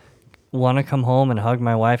like want to come home and hug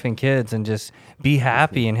my wife and kids and just be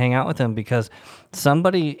happy and hang out with them, because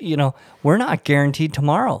somebody, we're not guaranteed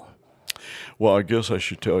tomorrow. Well, I guess I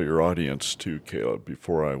should tell your audience too, Caleb,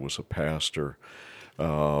 before I was a pastor,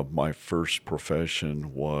 my first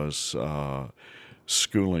profession was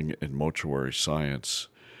schooling in mortuary science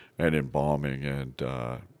and embalming, and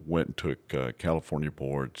went and took California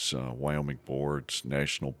boards, Wyoming boards,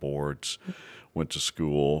 national boards, went to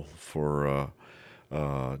school for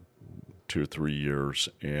 2 or 3 years.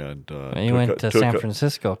 And you went to San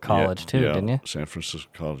Francisco College too, didn't you? San Francisco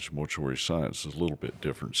College Mortuary Science is a little bit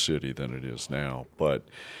different city than it is now, but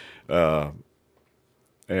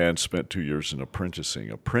and spent 2 years in apprenticing.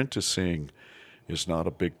 Apprenticing is not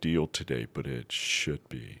a big deal today, but it should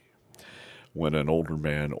be. When an older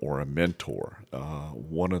man or a mentor,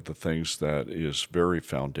 one of the things that is very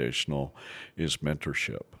foundational is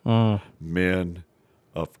mentorship. Men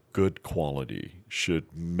of good quality should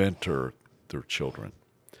mentor their children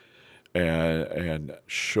and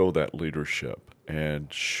show that leadership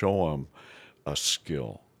and show them a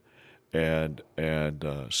skill and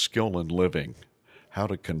skill in living, how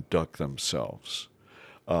to conduct themselves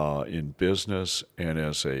in business and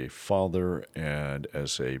as a father and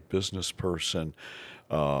as a business person.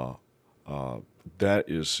 That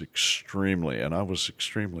is extremely, and I was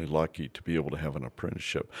extremely lucky to be able to have an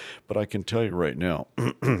apprenticeship. But I can tell you right now,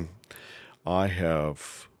 I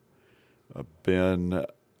have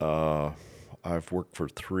I've worked for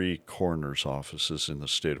 3 coroner's offices in the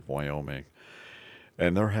state of Wyoming,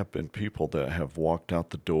 and there have been people that have walked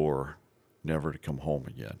out the door never to come home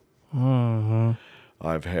again. Mm-hmm.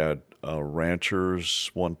 I've had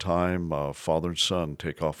ranchers one time, father and son,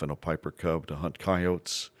 take off in a Piper Cub to hunt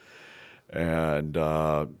coyotes, and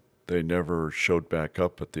they never showed back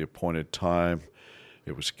up at the appointed time.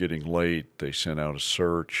 It was getting late. They sent out a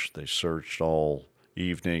search. They searched all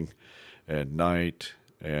evening and night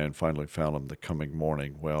and finally found them the coming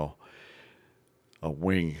morning. Well, a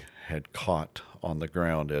wing had caught on the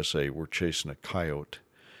ground as they were chasing a coyote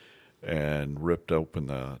and ripped open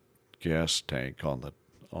the gas tank on the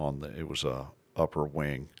it was a upper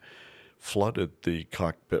wing, flooded the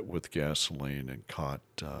cockpit with gasoline, and caught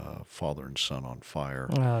father and son on fire.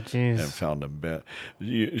 Oh, jeez. And found them.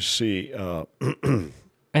 You see,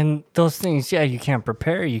 And those things, yeah, you can't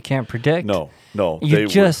prepare, you can't predict. No, You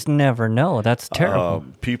just never know. That's terrible.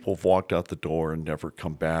 People have walked out the door and never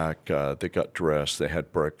come back. They got dressed, they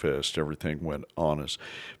had breakfast, everything went honest.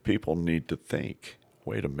 People need to think,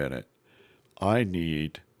 wait a minute, I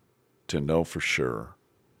need to know for sure.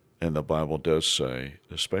 And the Bible does say,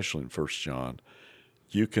 especially in 1 John,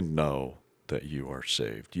 you can know that you are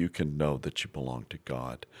saved. You can know that you belong to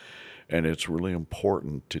God. And it's really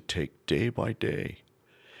important to take day by day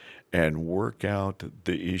and work out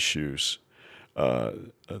the issues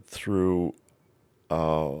through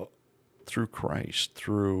Christ,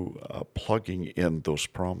 through plugging in those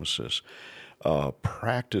promises,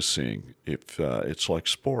 practicing. If it's like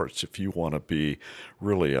sports, if you want to be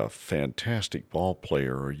really a fantastic ball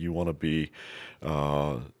player, or you want to be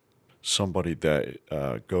somebody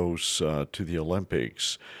that goes to the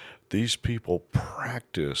Olympics, these people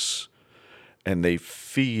practice and they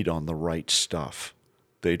feed on the right stuff.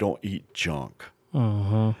 They don't eat junk.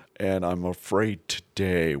 And I'm afraid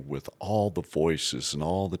today, with all the voices and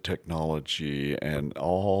all the technology and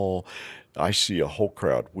all, I see a whole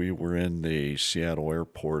crowd. We were in the Seattle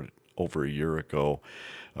airport over a year ago.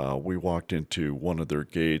 We walked into one of their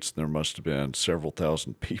gates, and there must have been several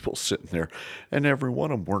thousand people sitting there, and every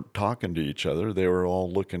one of them weren't talking to each other. They were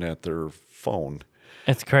all looking at their phone.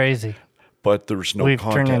 It's crazy. But there's no We've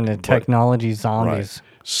contact. turned into technology zombies. Right.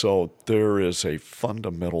 So there is a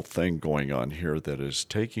fundamental thing going on here that is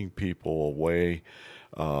taking people away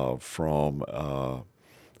from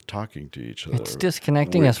talking to each other. It's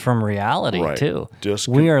disconnecting us from reality, Right. too.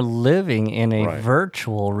 We are living in a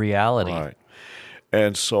virtual reality. Right.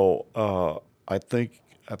 And so I think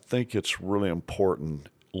it's really important,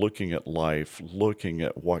 looking at life, looking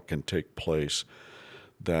at what can take place,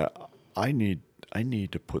 that I need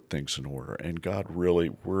to put things in order. And God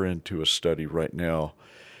really, we're into a study right now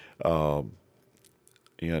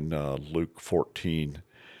in Luke 14,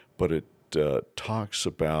 but it talks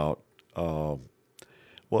about,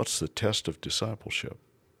 it's the test of discipleship.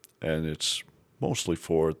 And it's mostly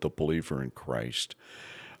for the believer in Christ.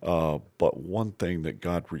 But one thing that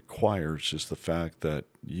God requires is the fact that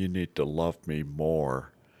you need to love me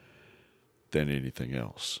more than anything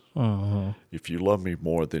else. If you love me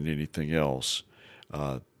more than anything else,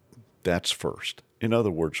 that's first. In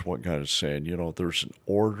other words, what God is saying, there's an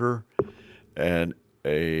order and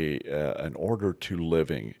an order to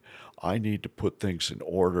living. I need to put things in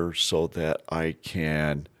order so that I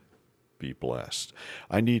can be blessed.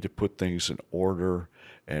 I need to put things in order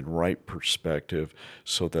and right perspective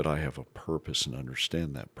so that I have a purpose and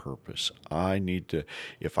understand that purpose. I need to,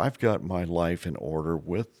 if I've got my life in order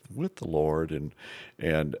with the Lord and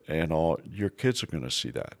all, your kids are going to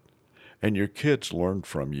see that. And your kids learn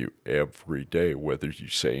from you every day, whether you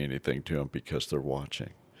say anything to them, because they're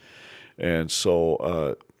watching. And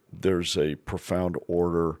so there's a profound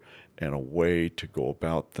order and a way to go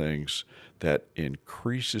about things that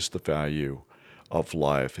increases the value of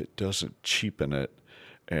life. It doesn't cheapen it,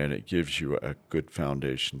 and it gives you a good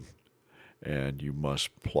foundation. And you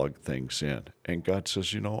must plug things in. And God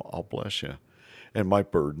says, I'll bless you. And my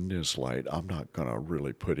burden is light. I'm not going to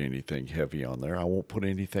really put anything heavy on there. I won't put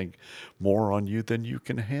anything more on you than you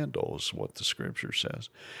can handle, is what the Scripture says.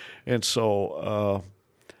 And so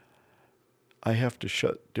I have to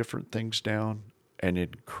shut different things down and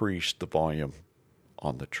increase the volume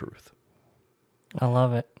on the truth. I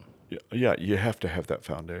love it. Yeah, you have to have that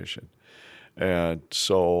foundation. And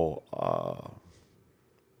so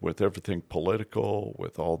with everything political,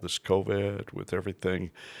 with all this COVID, with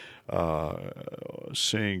everything,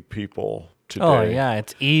 seeing people today. Oh, yeah,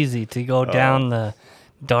 it's easy to go down the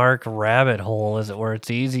dark rabbit hole, as it were.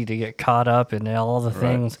 It's easy to get caught up in all the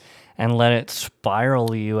things and let it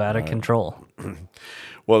spiral you out of control.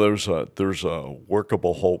 Well, there's a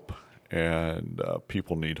workable hope, and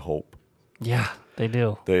people need hope. Yeah, they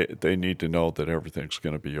do. They need to know that everything's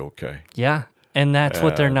going to be okay. Yeah, and that's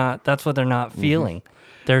what they're not feeling.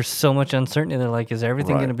 There's so much uncertainty. They're like, is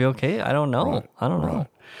everything going to be okay? I don't know. I don't know.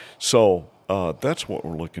 So that's what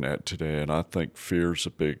we're looking at today, and I think fear's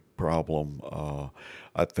a big problem.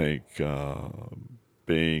 I think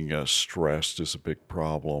being stressed is a big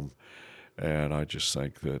problem, and I just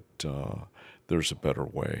think that there's a better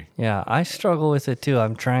way. Yeah, I struggle with it too.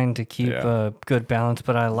 I'm trying to keep a good balance,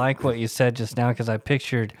 but I like what you said just now, because I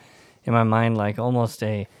pictured in my mind like almost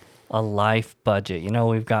a life budget.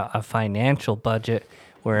 We've got a financial budget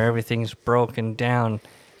where everything's broken down,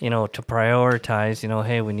 to prioritize,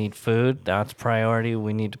 hey, we need food, that's priority.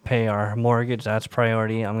 We need to pay our mortgage, that's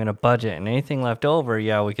priority. I'm going to budget, and anything left over,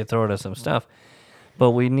 we could throw to some stuff.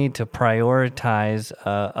 But we need to prioritize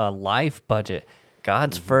a life budget.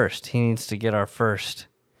 God's first. He needs to get our first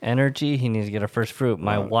energy, he needs to get a first fruit.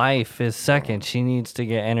 My wife is second. She needs to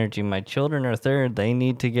get energy. My children are third. They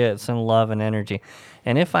need to get some love and energy.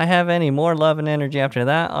 And if I have any more love and energy after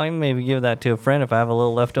that, I maybe give that to a friend if I have a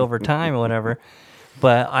little leftover time or whatever.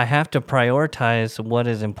 But I have to prioritize what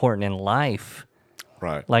is important in life,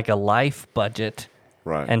 Right. like a life budget,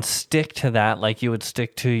 Right. and stick to that like you would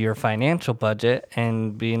stick to your financial budget,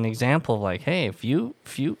 and be an example of like, hey, if you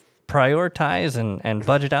prioritize and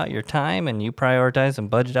budget out your time, and you prioritize and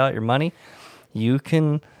budget out your money, you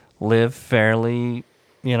can live fairly,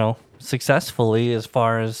 successfully as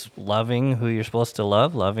far as loving who you're supposed to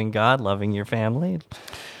love, loving God, loving your family,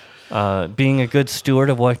 being a good steward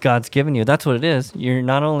of what God's given you. That's what it is. You're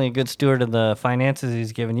not only a good steward of the finances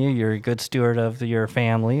he's given you, you're a good steward of your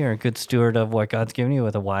family, or a good steward of what God's given you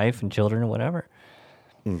with a wife and children or whatever.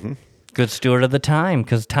 Mm-hmm. Good steward of the time,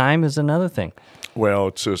 because time is another thing. Well,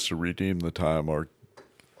 it says to redeem the time, or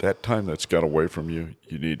that time that's got away from you,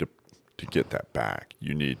 you need to get that back.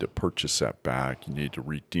 You need to purchase that back. You need to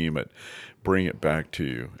redeem it, bring it back to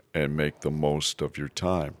you, and make the most of your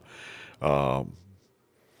time.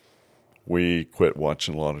 We quit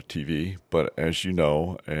watching a lot of TV, but as you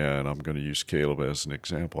know, and I'm going to use Caleb as an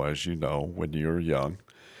example, as you know, when you were young,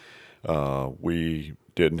 we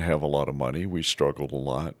didn't have a lot of money. We struggled a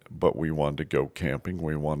lot, but we wanted to go camping.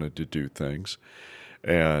 We wanted to do things.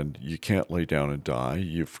 And you can't lay down and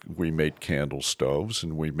die. We made candle stoves,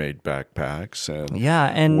 and we made backpacks. And yeah,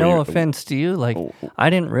 and no offense to you, like, I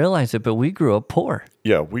didn't realize it, but we grew up poor.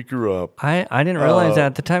 Yeah, we grew up. I didn't realize that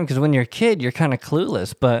at the time, because when you're a kid, you're kind of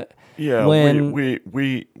clueless. But yeah, when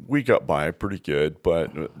we got by pretty good,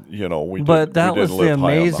 but we. But that we was didn't the live high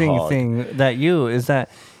on the amazing hog. thing is that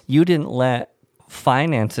you didn't let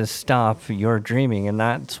finances stop your dreaming, and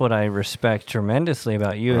that's what I respect tremendously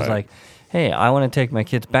about you. Is Right. like, hey, I want to take my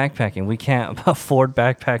kids backpacking. We can't afford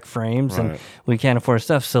backpack frames, and Right. we can't afford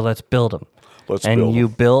stuff, so let's build them. Let's and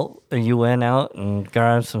build 'em. you went out and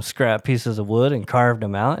grabbed some scrap pieces of wood and carved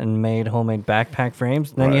them out and made homemade backpack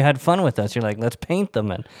frames. And then you Right. had fun with us. You're like, let's paint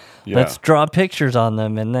them and Yeah. let's draw pictures on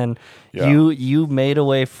them. And then Yeah. you made a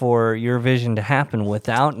way for your vision to happen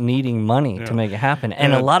without needing money to make it happen.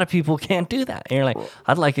 And a And- lot of people can't do that. And you're like,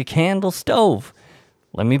 I'd like a candle stove.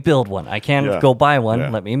 Let me build one. I can't Yeah. go buy one. Yeah.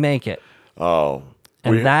 Let me make it. Oh,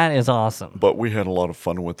 And that is awesome. But we had a lot of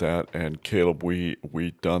fun with that, and Caleb, we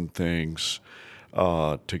done things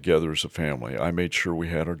together as a family. I made sure we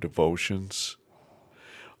had our devotions.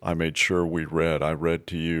 I made sure we read. I read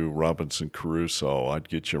to you Robinson Crusoe. I'd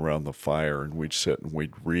get you around the fire, and we'd sit and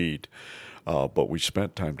we'd read. But we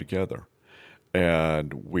spent time together,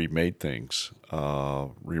 and we made things.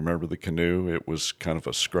 Remember the canoe? It was kind of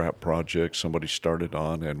a scrap project somebody started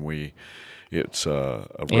on, and it's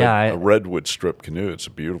a redwood strip canoe. It's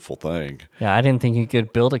a beautiful thing. Yeah, I didn't think you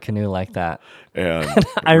could build a canoe like that. And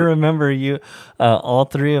I remember you, all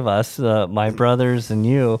three of us, my brothers and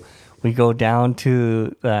you, we go down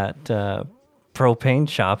to that propane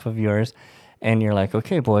shop of yours, and you're like,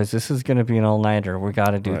 okay, boys, this is going to be an all-nighter. We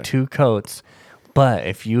got to do Right. 2 coats. But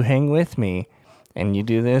if you hang with me and you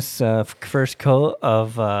do this first coat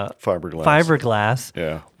of fiberglass,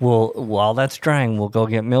 Yeah. while that's drying, we'll go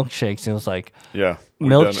get milkshakes. It was like, Yeah. we've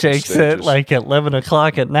done it in milkshakes at stages. like at 11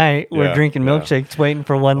 o'clock at night. We're Yeah, drinking yeah. milkshakes, waiting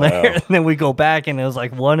for one layer. And then we go back, and it was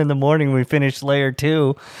like 1 a.m. We finished layer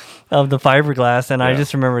 2 of the fiberglass. And I Yeah.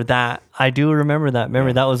 just remember that. I do remember that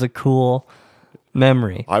memory. That was a cool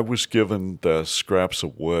memory. I was given the scraps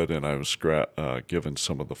of wood, and I was given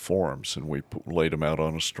some of the forms, and we laid them out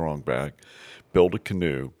on a strong bag, built a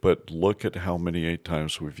canoe. But look at how many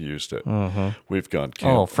times we've used it. We've gone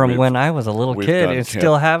camping. Oh, from when I was a little we've kid, gone it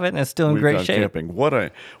still have it, and it's still in We've great gone shape. camping. What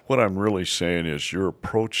I'm really saying is your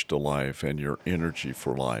approach to life and your energy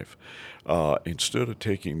for life. Instead of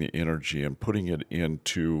taking the energy and putting it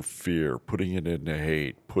into fear, putting it into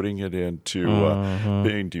hate, putting it into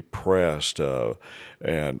being depressed,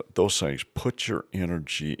 and those things, put your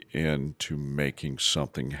energy into making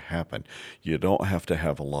something happen. You don't have to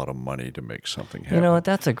have a lot of money to make something happen. You know what?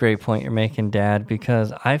 That's a great point you're making, Dad,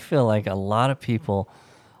 because I feel like a lot of people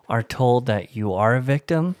are told that you are a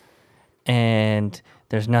victim and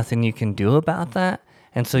there's nothing you can do about that.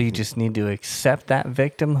 And so you just need to accept that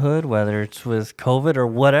victimhood, whether it's with COVID or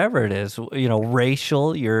whatever it is,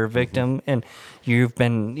 racial, you're a victim and you've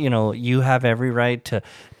been, you have every right to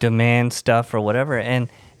demand stuff or whatever. And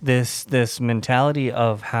this mentality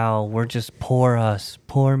of how we're just poor us,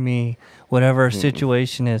 poor me, whatever our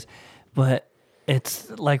situation is. But it's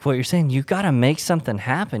like what you're saying. You got to make something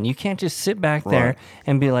happen. You can't just sit back there Right.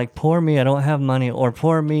 and be like, poor me, I don't have money, or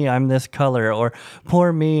poor me, I'm this color, or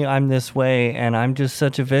poor me, I'm this way, and I'm just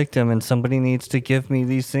such a victim, and somebody needs to give me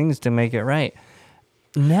these things to make it right.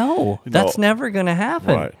 No, that's No. never going to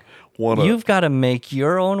happen. Right. You've got to make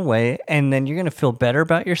your own way, and then you're going to feel better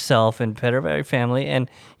about yourself and better about your family. And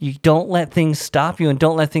you don't let things stop you, and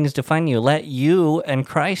don't let things define you. Let you and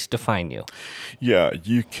Christ define you. Yeah,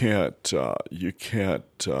 you can't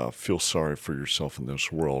feel sorry for yourself in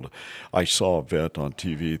this world. I saw a vet on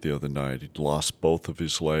TV the other night. He'd lost both of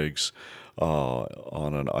his legs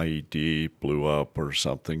on an IED, blew up or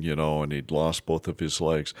something, and he'd lost both of his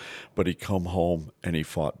legs. But he come home and he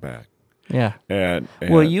fought back. Yeah. And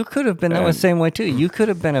well, you could have been the same way too. You could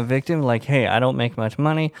have been a victim, like, hey, I don't make much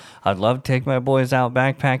money. I'd love to take my boys out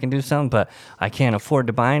backpack and do something, but I can't afford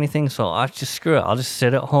to buy anything, so I'll just screw it. I'll just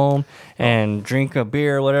sit at home and drink a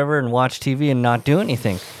beer or whatever and watch TV and not do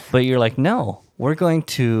anything. But you're like, no, we're going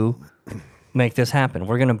to make this happen.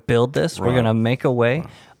 We're going to build this. We're going to make a way.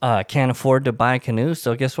 Can't afford to buy a canoe,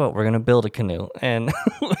 so guess what? We're going to build a canoe. And,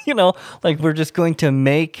 we're just going to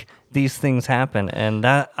make these things happen. And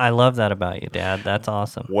that I love that about you, Dad. That's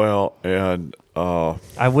awesome. Well, and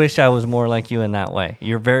I wish I was more like you in that way.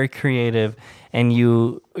 You're very creative, and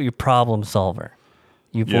you're problem solver.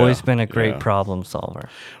 You've always been a great problem solver.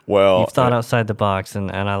 Well, you've thought outside the box, and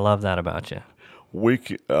I love that about you.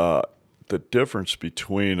 The difference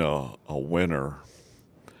between a winner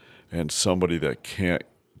and somebody that can't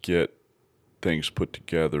get things put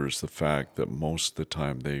together is the fact that most of the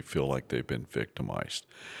time they feel like they've been victimized.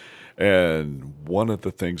 And one of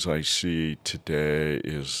the things I see today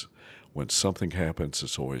is when something happens,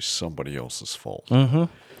 it's always somebody else's fault. Mm-hmm.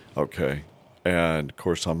 Okay. And of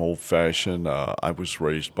course, I'm old-fashioned. I was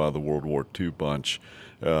raised by the World War II bunch,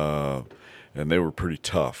 and they were pretty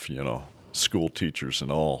tough, school teachers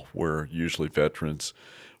and all were usually veterans,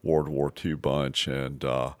 World War II bunch. And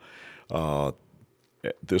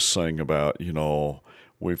this thing about,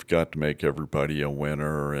 we've got to make everybody a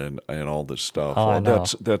winner and all this stuff. Oh, well,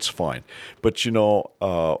 that's fine. But,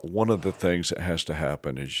 one of the things that has to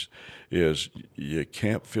happen is you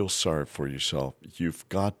can't feel sorry for yourself. You've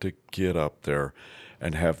got to get up there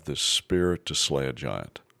and have the spirit to slay a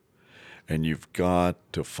giant. And you've got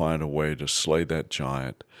to find a way to slay that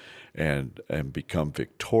giant and become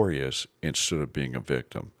victorious instead of being a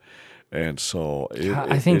victim. And so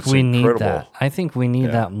I think we need that. I think we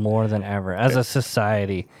need that more than ever. As a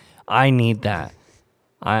society, I need that.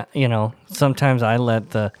 Sometimes I let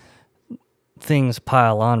the things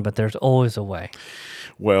pile on, but there's always a way.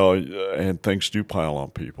 Well, and things do pile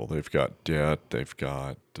on people. They've got debt. They've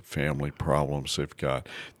got the family problems. They've got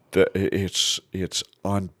it's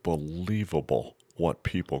unbelievable what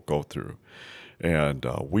people go through. And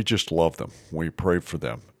we just love them. We pray for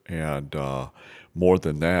them. And more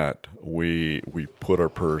than that, we put our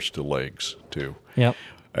prayers to legs too. Yep.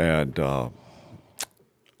 And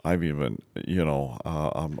I've even,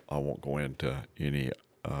 I won't go into any.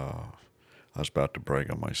 I was about to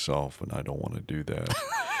brag on myself, and I don't want to do that.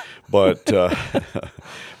 But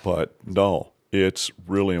no, it's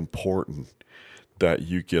really important that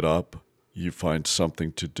you get up, you find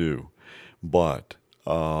something to do. But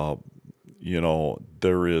there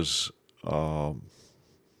is.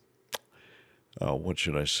 What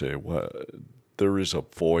should I say? There is a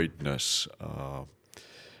voidness.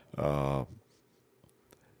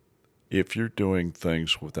 If you're doing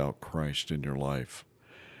things without Christ in your life.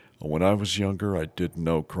 When I was younger, I didn't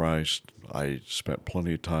know Christ. I spent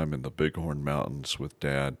plenty of time in the Bighorn Mountains with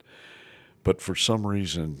Dad. But for some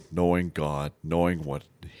reason, knowing God, knowing what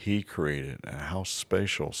He created and how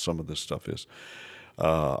spatial some of this stuff is,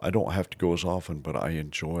 I don't have to go as often, but I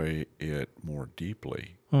enjoy it more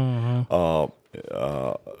deeply. Mm-hmm.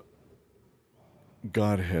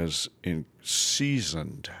 God has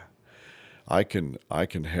seasoned. I can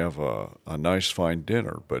have a nice fine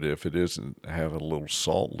dinner, but if it isn't have a little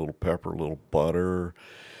salt, a little pepper, a little butter,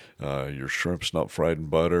 your shrimp's not fried in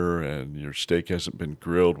butter, and your steak hasn't been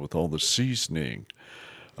grilled with all the seasoning.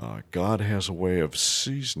 God has a way of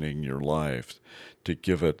seasoning your life to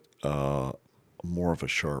give it more of a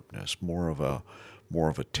sharpness, more of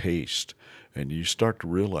a taste, and you start to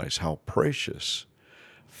realize how precious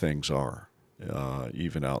things are,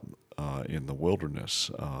 even out in the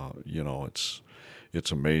wilderness.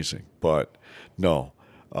 It's amazing. But no,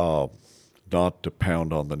 not to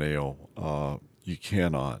pound on the nail. You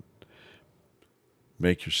cannot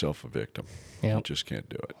make yourself a victim. Yep. You just can't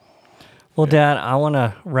do it. Well, Dad, I want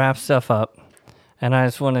to wrap stuff up. And I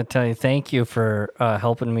just want to tell you thank you for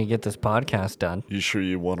helping me get this podcast done. You sure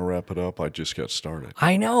you want to wrap it up? I just got started.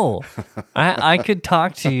 I know. I could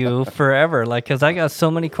talk to you forever, because I got so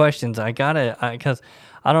many questions. Because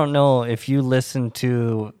I don't know if you listened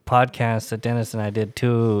to podcasts that Dennis and I did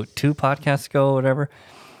two podcasts ago or whatever,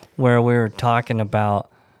 where we were talking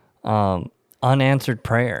about unanswered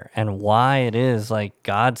prayer and why it is like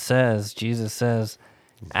God says, Jesus says,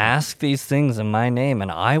 ask these things in my name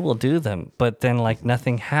and I will do them. But then like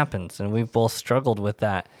nothing happens. And we've both struggled with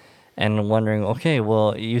that and wondering, okay,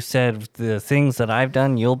 well, you said the things that I've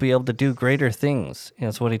done, you'll be able to do greater things.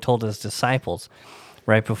 That's what he told his disciples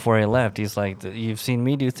right before he left. He's like, you've seen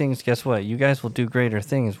me do things. Guess what? You guys will do greater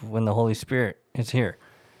things when the Holy Spirit is here.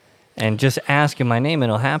 And just ask in my name,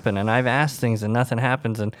 it'll happen. And I've asked things and nothing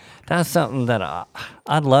happens. And that's something that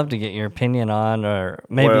I'd love to get your opinion on, or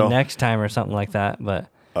maybe next time or something like that. But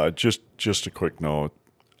just a quick note.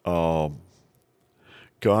 God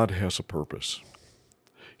has a purpose.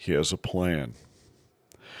 He has a plan.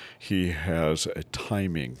 He has a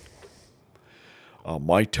timing.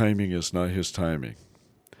 My timing is not his timing.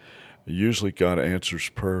 Usually God answers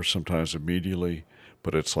prayer sometimes immediately,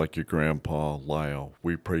 but it's like your grandpa, Lyle.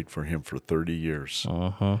 We prayed for him for 30 years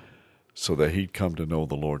so that he'd come to know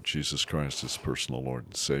the Lord Jesus Christ as personal Lord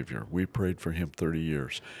and Savior. We prayed for him 30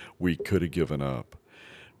 years. We could have given up.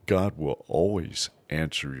 God will always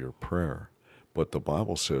answer your prayer, but the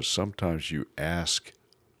Bible says sometimes you ask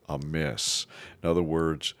amiss. In other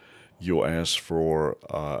words, you'll ask for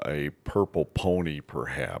a purple pony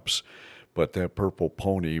perhaps, but that purple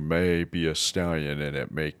pony may be a stallion and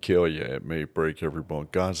it may kill you. It may break every bone.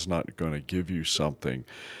 God's not going to give you something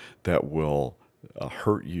that will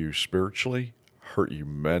hurt you spiritually, hurt you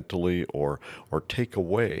mentally, or take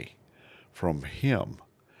away from him.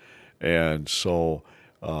 And so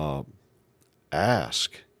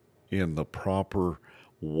ask in the proper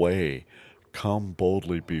way. Come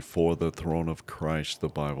boldly before the throne of Christ, the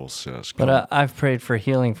Bible says. But I've prayed for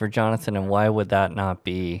healing for Jonathan, and why would that not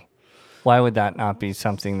be? Why would that not be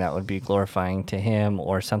something that would be glorifying to him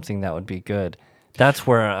or something that would be good? That's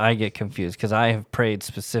where I get confused, because I have prayed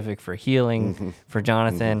specific for healing for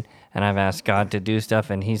Jonathan, and I've asked God to do stuff,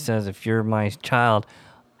 and he says, if you're my child,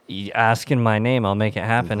 you ask in my name, I'll make it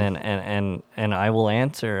happen, and I will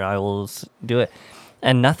answer, I will do it,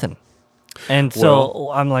 and nothing. And so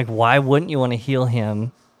I'm like, why wouldn't you want to heal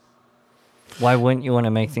him? Why wouldn't you want to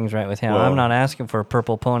make things right with him? I'm not asking for a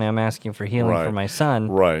purple pony. I'm asking for healing for my son.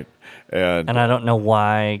 Right. And I don't know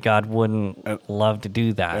why God wouldn't love to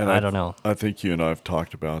do that. I don't know. I think you and I have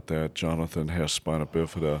talked about that. Jonathan has spina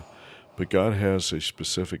bifida, but God has a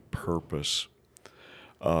specific purpose,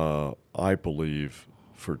 I believe,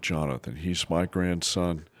 for Jonathan. He's my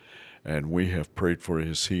grandson, and we have prayed for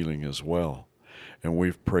his healing as well. And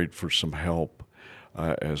we've prayed for some help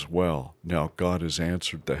as well. Now, God has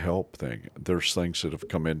answered the help thing. There's things that have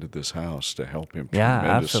come into this house to help him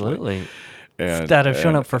tremendously. Absolutely. And, that have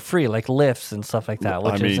shown up for free, like lifts and stuff like that,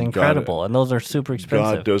 which is incredible. And those are super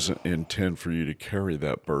expensive. God doesn't intend for you to carry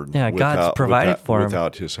that burden God's provided for him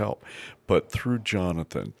without his help. But through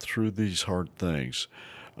Jonathan, through these hard things,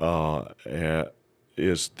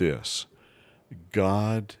 is this.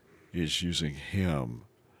 God is using him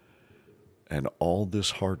and all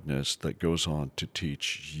this hardness that goes on to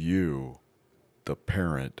teach you, the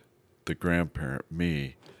parent, the grandparent,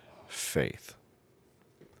 me, faith.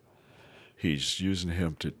 He's using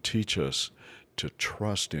him to teach us to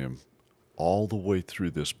trust him all the way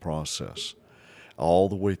through this process, all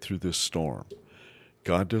the way through this storm.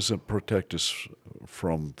 God doesn't protect us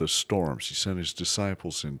from the storms. He sent his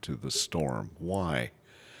disciples into the storm. Why?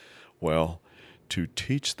 Well, to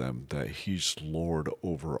teach them that he's Lord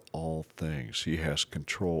over all things. He has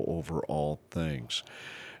control over all things.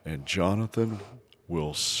 And Jonathan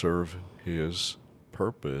will serve his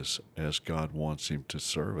purpose as God wants him to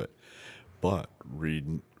serve it. But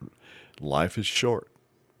life is short.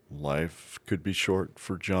 Life could be short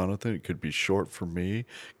for Jonathan. It could be short for me.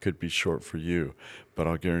 Could be short for you. But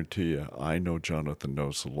I'll guarantee you, I know Jonathan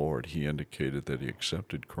knows the Lord. He indicated that he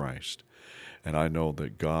accepted Christ. And I know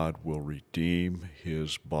that God will redeem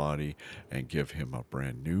his body and give him a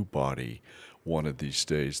brand new body one of these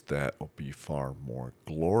days that will be far more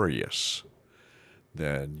glorious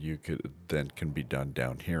than can be done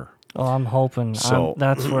down here. Oh, I'm hoping.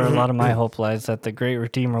 That's where a lot of my hope lies, that the great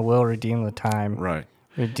Redeemer will redeem the time. Right.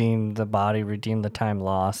 Redeem the body, redeem the time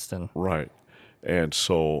lost. Right. And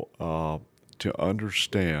so to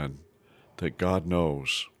understand that God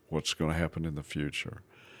knows what's going to happen in the future.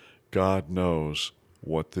 God knows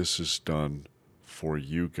what this has done for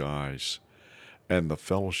you guys and the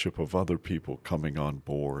fellowship of other people coming on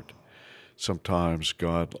board. Sometimes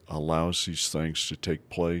God allows these things to take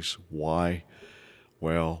place. Why?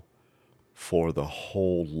 Well, for the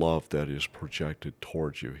whole love that is projected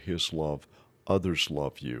towards you. His love, others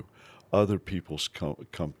love you. Other people's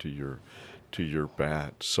come to your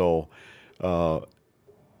bat. So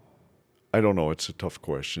I don't know. It's a tough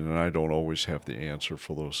question, and I don't always have the answer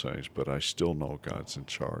for those things, but I still know God's in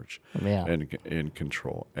charge Yeah. and in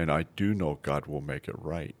control. And I do know God will make it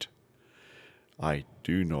right. I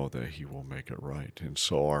do know that he will make it right. And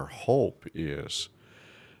so our hope is,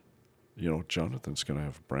 Jonathan's going to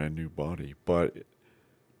have a brand new body, but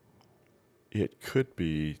it could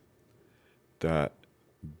be that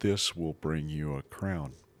this will bring you a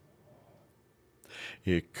crown.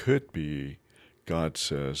 It could be, God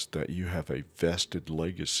says, that you have a vested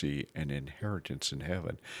legacy and inheritance in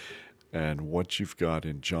heaven. And what you've got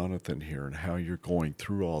in Jonathan here and how you're going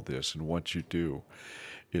through all this and what you do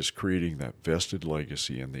is creating that vested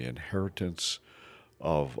legacy and the inheritance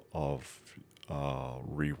of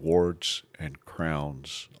rewards and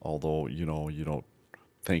crowns, although, you don't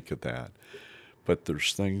think of that. But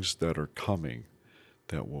there's things that are coming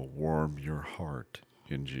that will warm your heart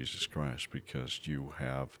in Jesus Christ because you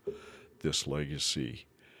have this legacy.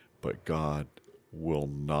 But God will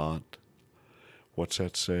not, what's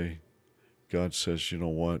that say? God says, you know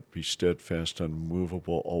what? Be steadfast,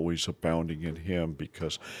 unmovable, always abounding in him,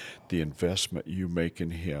 because the investment you make in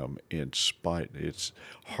him, it's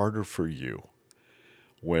harder for you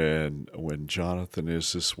when Jonathan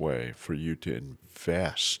is this way, for you to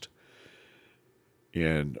invest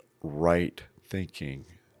in right thinking.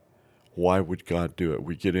 Why would God do it?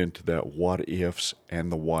 We get into that what ifs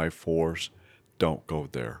and the why fors. Don't go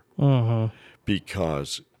there. Mm-hmm.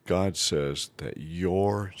 Because God says that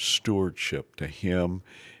your stewardship to him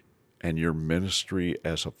and your ministry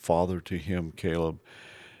as a father to him, Caleb,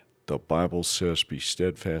 the Bible says, be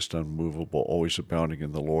steadfast, unmovable, always abounding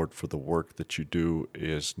in the Lord, for the work that you do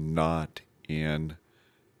is not in,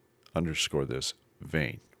 underscore this,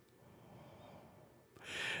 vain.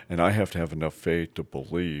 And I have to have enough faith to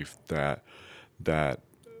believe that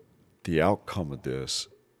the outcome of this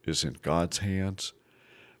is in God's hands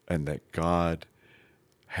and that God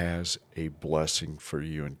has a blessing for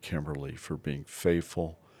you and Kimberly for being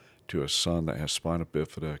faithful to a son that has spina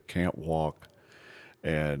bifida, can't walk,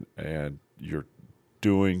 and you're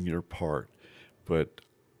doing your part. But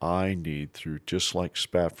I need through, just like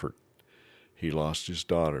Spafford, he lost his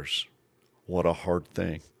daughters. What a hard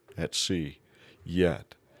thing at sea.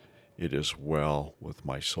 Yet it is well with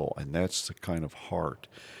my soul. And that's the kind of heart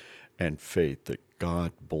and faith that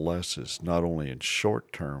God blesses, not only in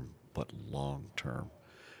short term, but long term.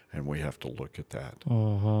 And we have to look at that.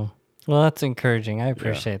 Mm-hmm. Well, that's encouraging. I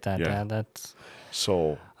appreciate that, yeah. Dad. That's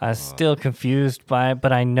so. I was still confused by it,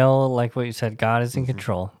 but I know, like what you said, God is in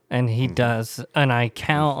control, and he does. And I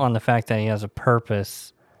count on the fact that he has a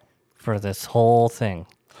purpose for this whole thing.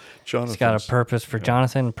 He's got a purpose for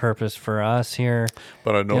Jonathan, a purpose for us here.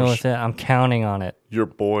 But I know with it. I'm counting on it. Your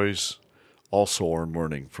boys also are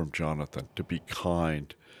learning from Jonathan to be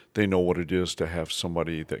kind. They know what it is to have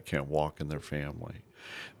somebody that can't walk in their family.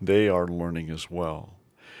 They are learning as well.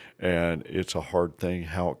 And it's a hard thing.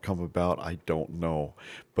 How it come about, I don't know.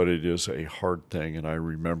 But it is a hard thing. And I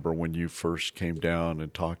remember when you first came down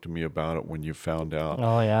and talked to me about it, when you found out.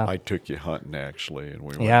 Oh, yeah. I took you hunting, actually. And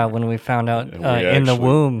when we found out in the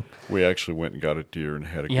womb. We actually went and got a deer and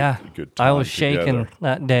had a good time. I was shaking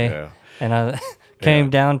that day. Yeah. And I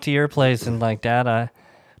came down to your place and like, Dad, I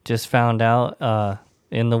just found out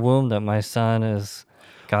in the womb that my son has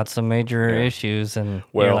got some major issues. And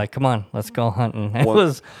you're like, come on, let's go hunting.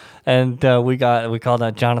 We called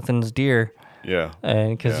that Jonathan's deer. Yeah.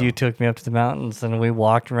 And because you took me up to the mountains and we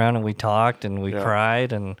walked around and we talked and we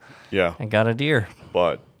cried and got a deer.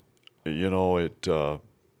 But,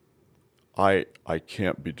 I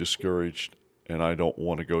can't be discouraged, and I don't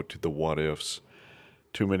want to go to the what ifs.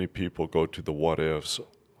 Too many people go to the what ifs,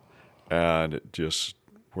 and it just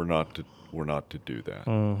we're not to do that.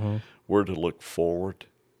 Mm-hmm. We're to look forward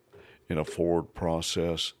in a forward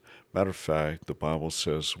process. Matter of fact, the Bible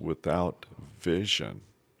says, without vision,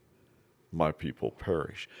 my people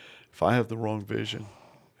perish. If I have the wrong vision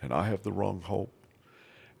and I have the wrong hope,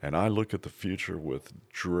 and I look at the future with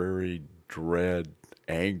dreary, dread,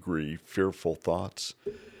 angry, fearful thoughts,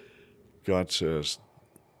 God says,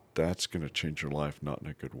 that's going to change your life, not in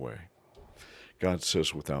a good way. God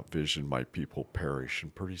says, without vision, my people perish.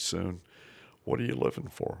 And pretty soon, what are you living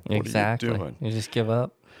for? What are you doing? You just give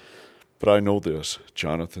up. But I know this,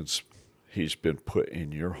 he's been put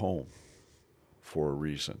in your home for a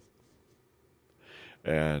reason.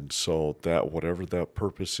 And so that whatever that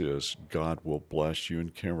purpose is, God will bless you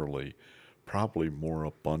and Kimberly probably more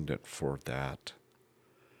abundant for that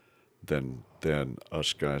than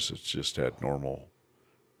us guys that's just had normal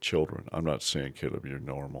children. I'm not saying, Caleb, you're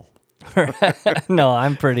normal. No,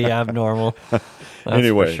 I'm pretty abnormal. That's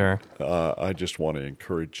anyway, for sure. I just want to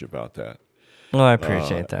encourage you about that. Oh, I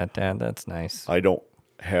appreciate that, Dad. That's nice. I don't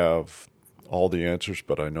have all the answers,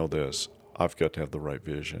 but I know this: I've got to have the right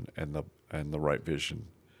vision and the right vision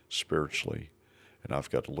spiritually, and I've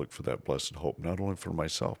got to look for that blessed hope, not only for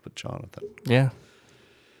myself but Jonathan. Yeah.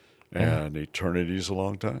 And eternity is a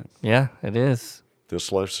long time. Yeah, it is. This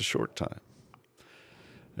life's a short time,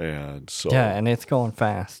 and so Yeah, and it's going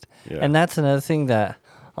fast. Yeah. And that's another thing that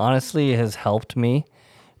honestly has helped me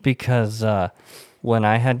because when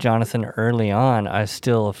I had Jonathan early on, I was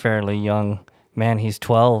still a fairly young man. He's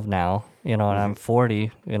 12 now, and I'm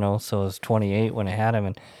 40, so I was 28 when I had him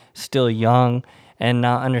and still young and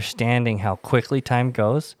not understanding how quickly time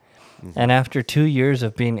goes. And after 2 years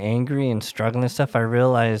of being angry and struggling and stuff, I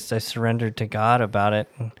realized I surrendered to God about it.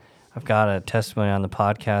 And I've got a testimony on the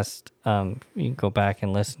podcast. You can go back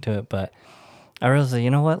and listen to it. But I realized, you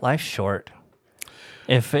know what? Life's short.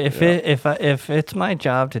 If it's my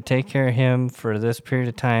job to take care of him for this period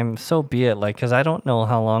of time, so be it. Like, because I don't know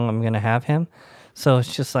how long I'm gonna have him, so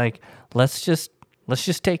it's just like let's just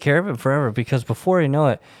take care of him forever. Because before you know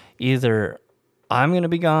it, either I'm going to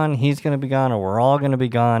be gone, he's going to be gone, or we're all going to be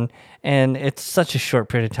gone. And it's such a short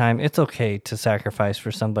period of time. It's okay to sacrifice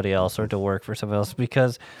for somebody else or to work for somebody else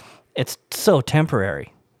because it's so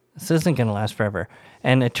temporary. This isn't going to last forever.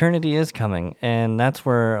 And eternity is coming. And that's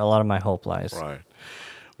where a lot of my hope lies. Right.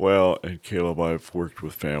 Well, and Caleb, I've worked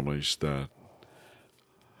with families that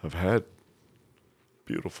have had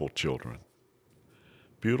beautiful children,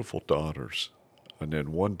 beautiful daughters, and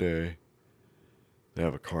then one day they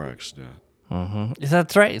have a car accident. Mm-hmm.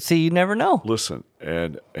 That's right. See, you never know. Listen,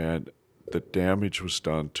 and the damage was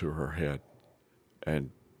done to her head, and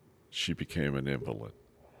she became an invalid.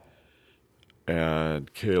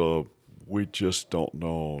 And Caleb, we just don't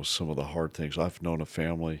know some of the hard things. I've known a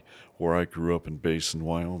family where I grew up in Basin,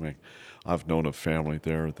 Wyoming. I've known a family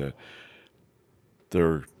there that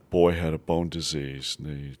their boy had a bone disease, and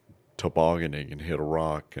he tobogganing and hit a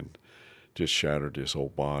rock and just shattered his whole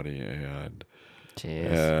body. And Jeez.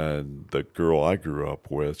 And the girl I grew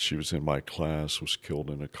up with, she was in my class, was killed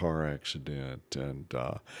in a car accident. And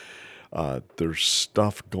there's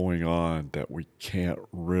stuff going on that we can't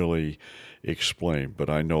really explain. But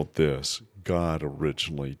I know this: God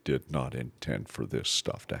originally did not intend for this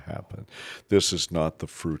stuff to happen. This is not the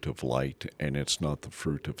fruit of light, and it's not the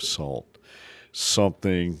fruit of salt.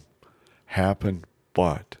 Something happened,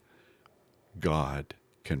 but God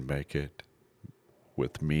can make it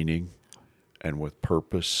with meaning and with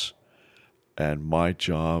purpose. And my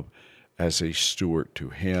job as a steward to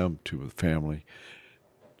him, to the family,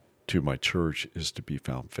 to my church, is to be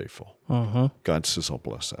found faithful. Mm-hmm. God says, I'll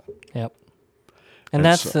bless that. Yep. And And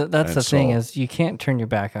that's so- the and thing so- is you can't turn your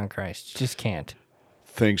back on Christ. You just can't.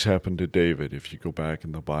 Things happened to David if you go back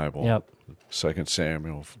in the Bible. Yep. 2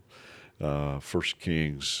 Samuel, 1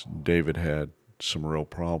 Kings, David had some real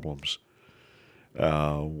problems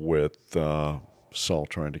with Saul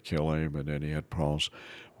trying to kill him, and then he had problems.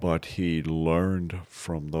 But he learned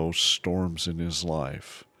from those storms in his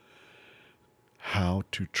life how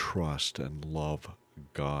to trust and love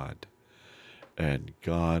God. And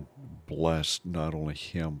God blessed not only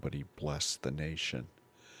him, but he blessed the nation.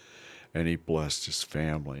 And he blessed his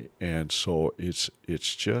family. And so it's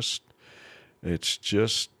just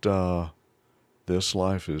this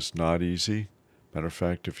life is not easy. Matter of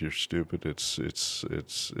fact, if you're stupid,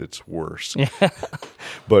 it's worse.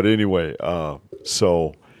 But anyway,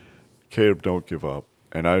 so Caleb, don't give up.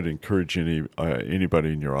 And I'd encourage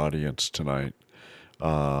anybody in your audience tonight,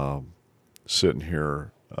 sitting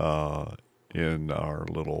here in our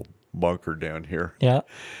little bunker down here. Yeah.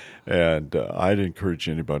 And I'd encourage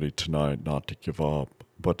anybody tonight not to give up,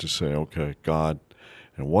 but to say, okay, God,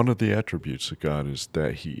 and one of the attributes of God is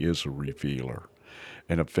that he is a revealer.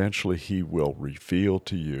 And eventually he will reveal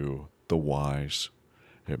to you the wise.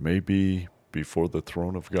 It may be before the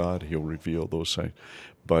throne of God, he'll reveal those things.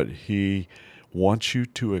 But he wants you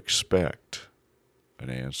to expect an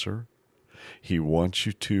answer. He wants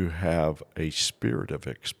you to have a spirit of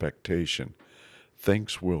expectation.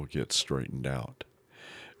 Things will get straightened out.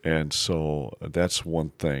 And so that's one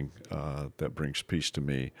thing that brings peace to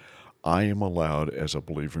me. I am allowed, as a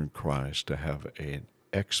believer in Christ, to have an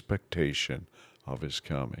expectation of his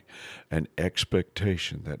coming, an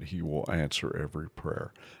expectation that he will answer every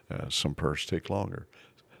prayer. Some prayers take longer.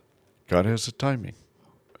 God has a timing,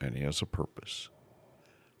 and he has a purpose.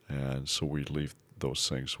 And so we leave those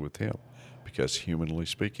things with him, because humanly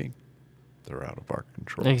speaking, they're out of our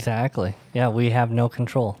control. Exactly. Yeah, we have no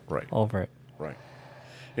control Right. over it. Right.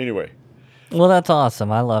 Anyway, Well, that's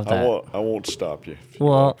awesome. I love that. I won't stop you if you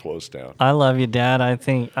Well, want to close down. I love you, Dad.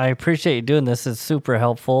 I appreciate you doing this. It's super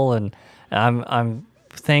helpful, and I'm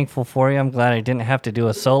thankful for you. I'm glad I didn't have to do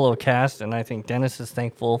a solo cast, and I think Dennis is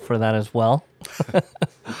thankful for that as well.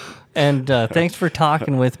 And thanks for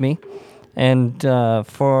talking with me. And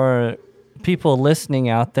for people listening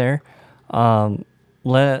out there,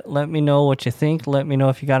 let me know what you think. Let me know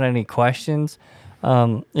if you got any questions.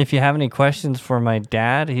 If you have any questions for my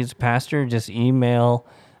dad, he's a pastor, just email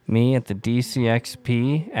me at the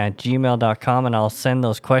dcxp@gmail.com, and I'll send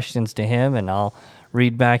those questions to him, and I'll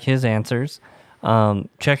read back his answers.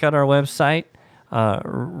 Check out our website.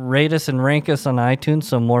 Rate us and rank us on iTunes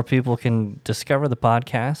so more people can discover the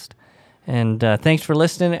podcast. And thanks for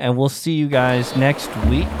listening, and we'll see you guys next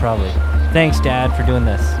week, probably. Thanks, Dad, for doing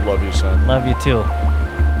this. Love you, son. Love you, too.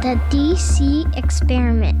 The DC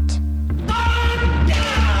Experiment.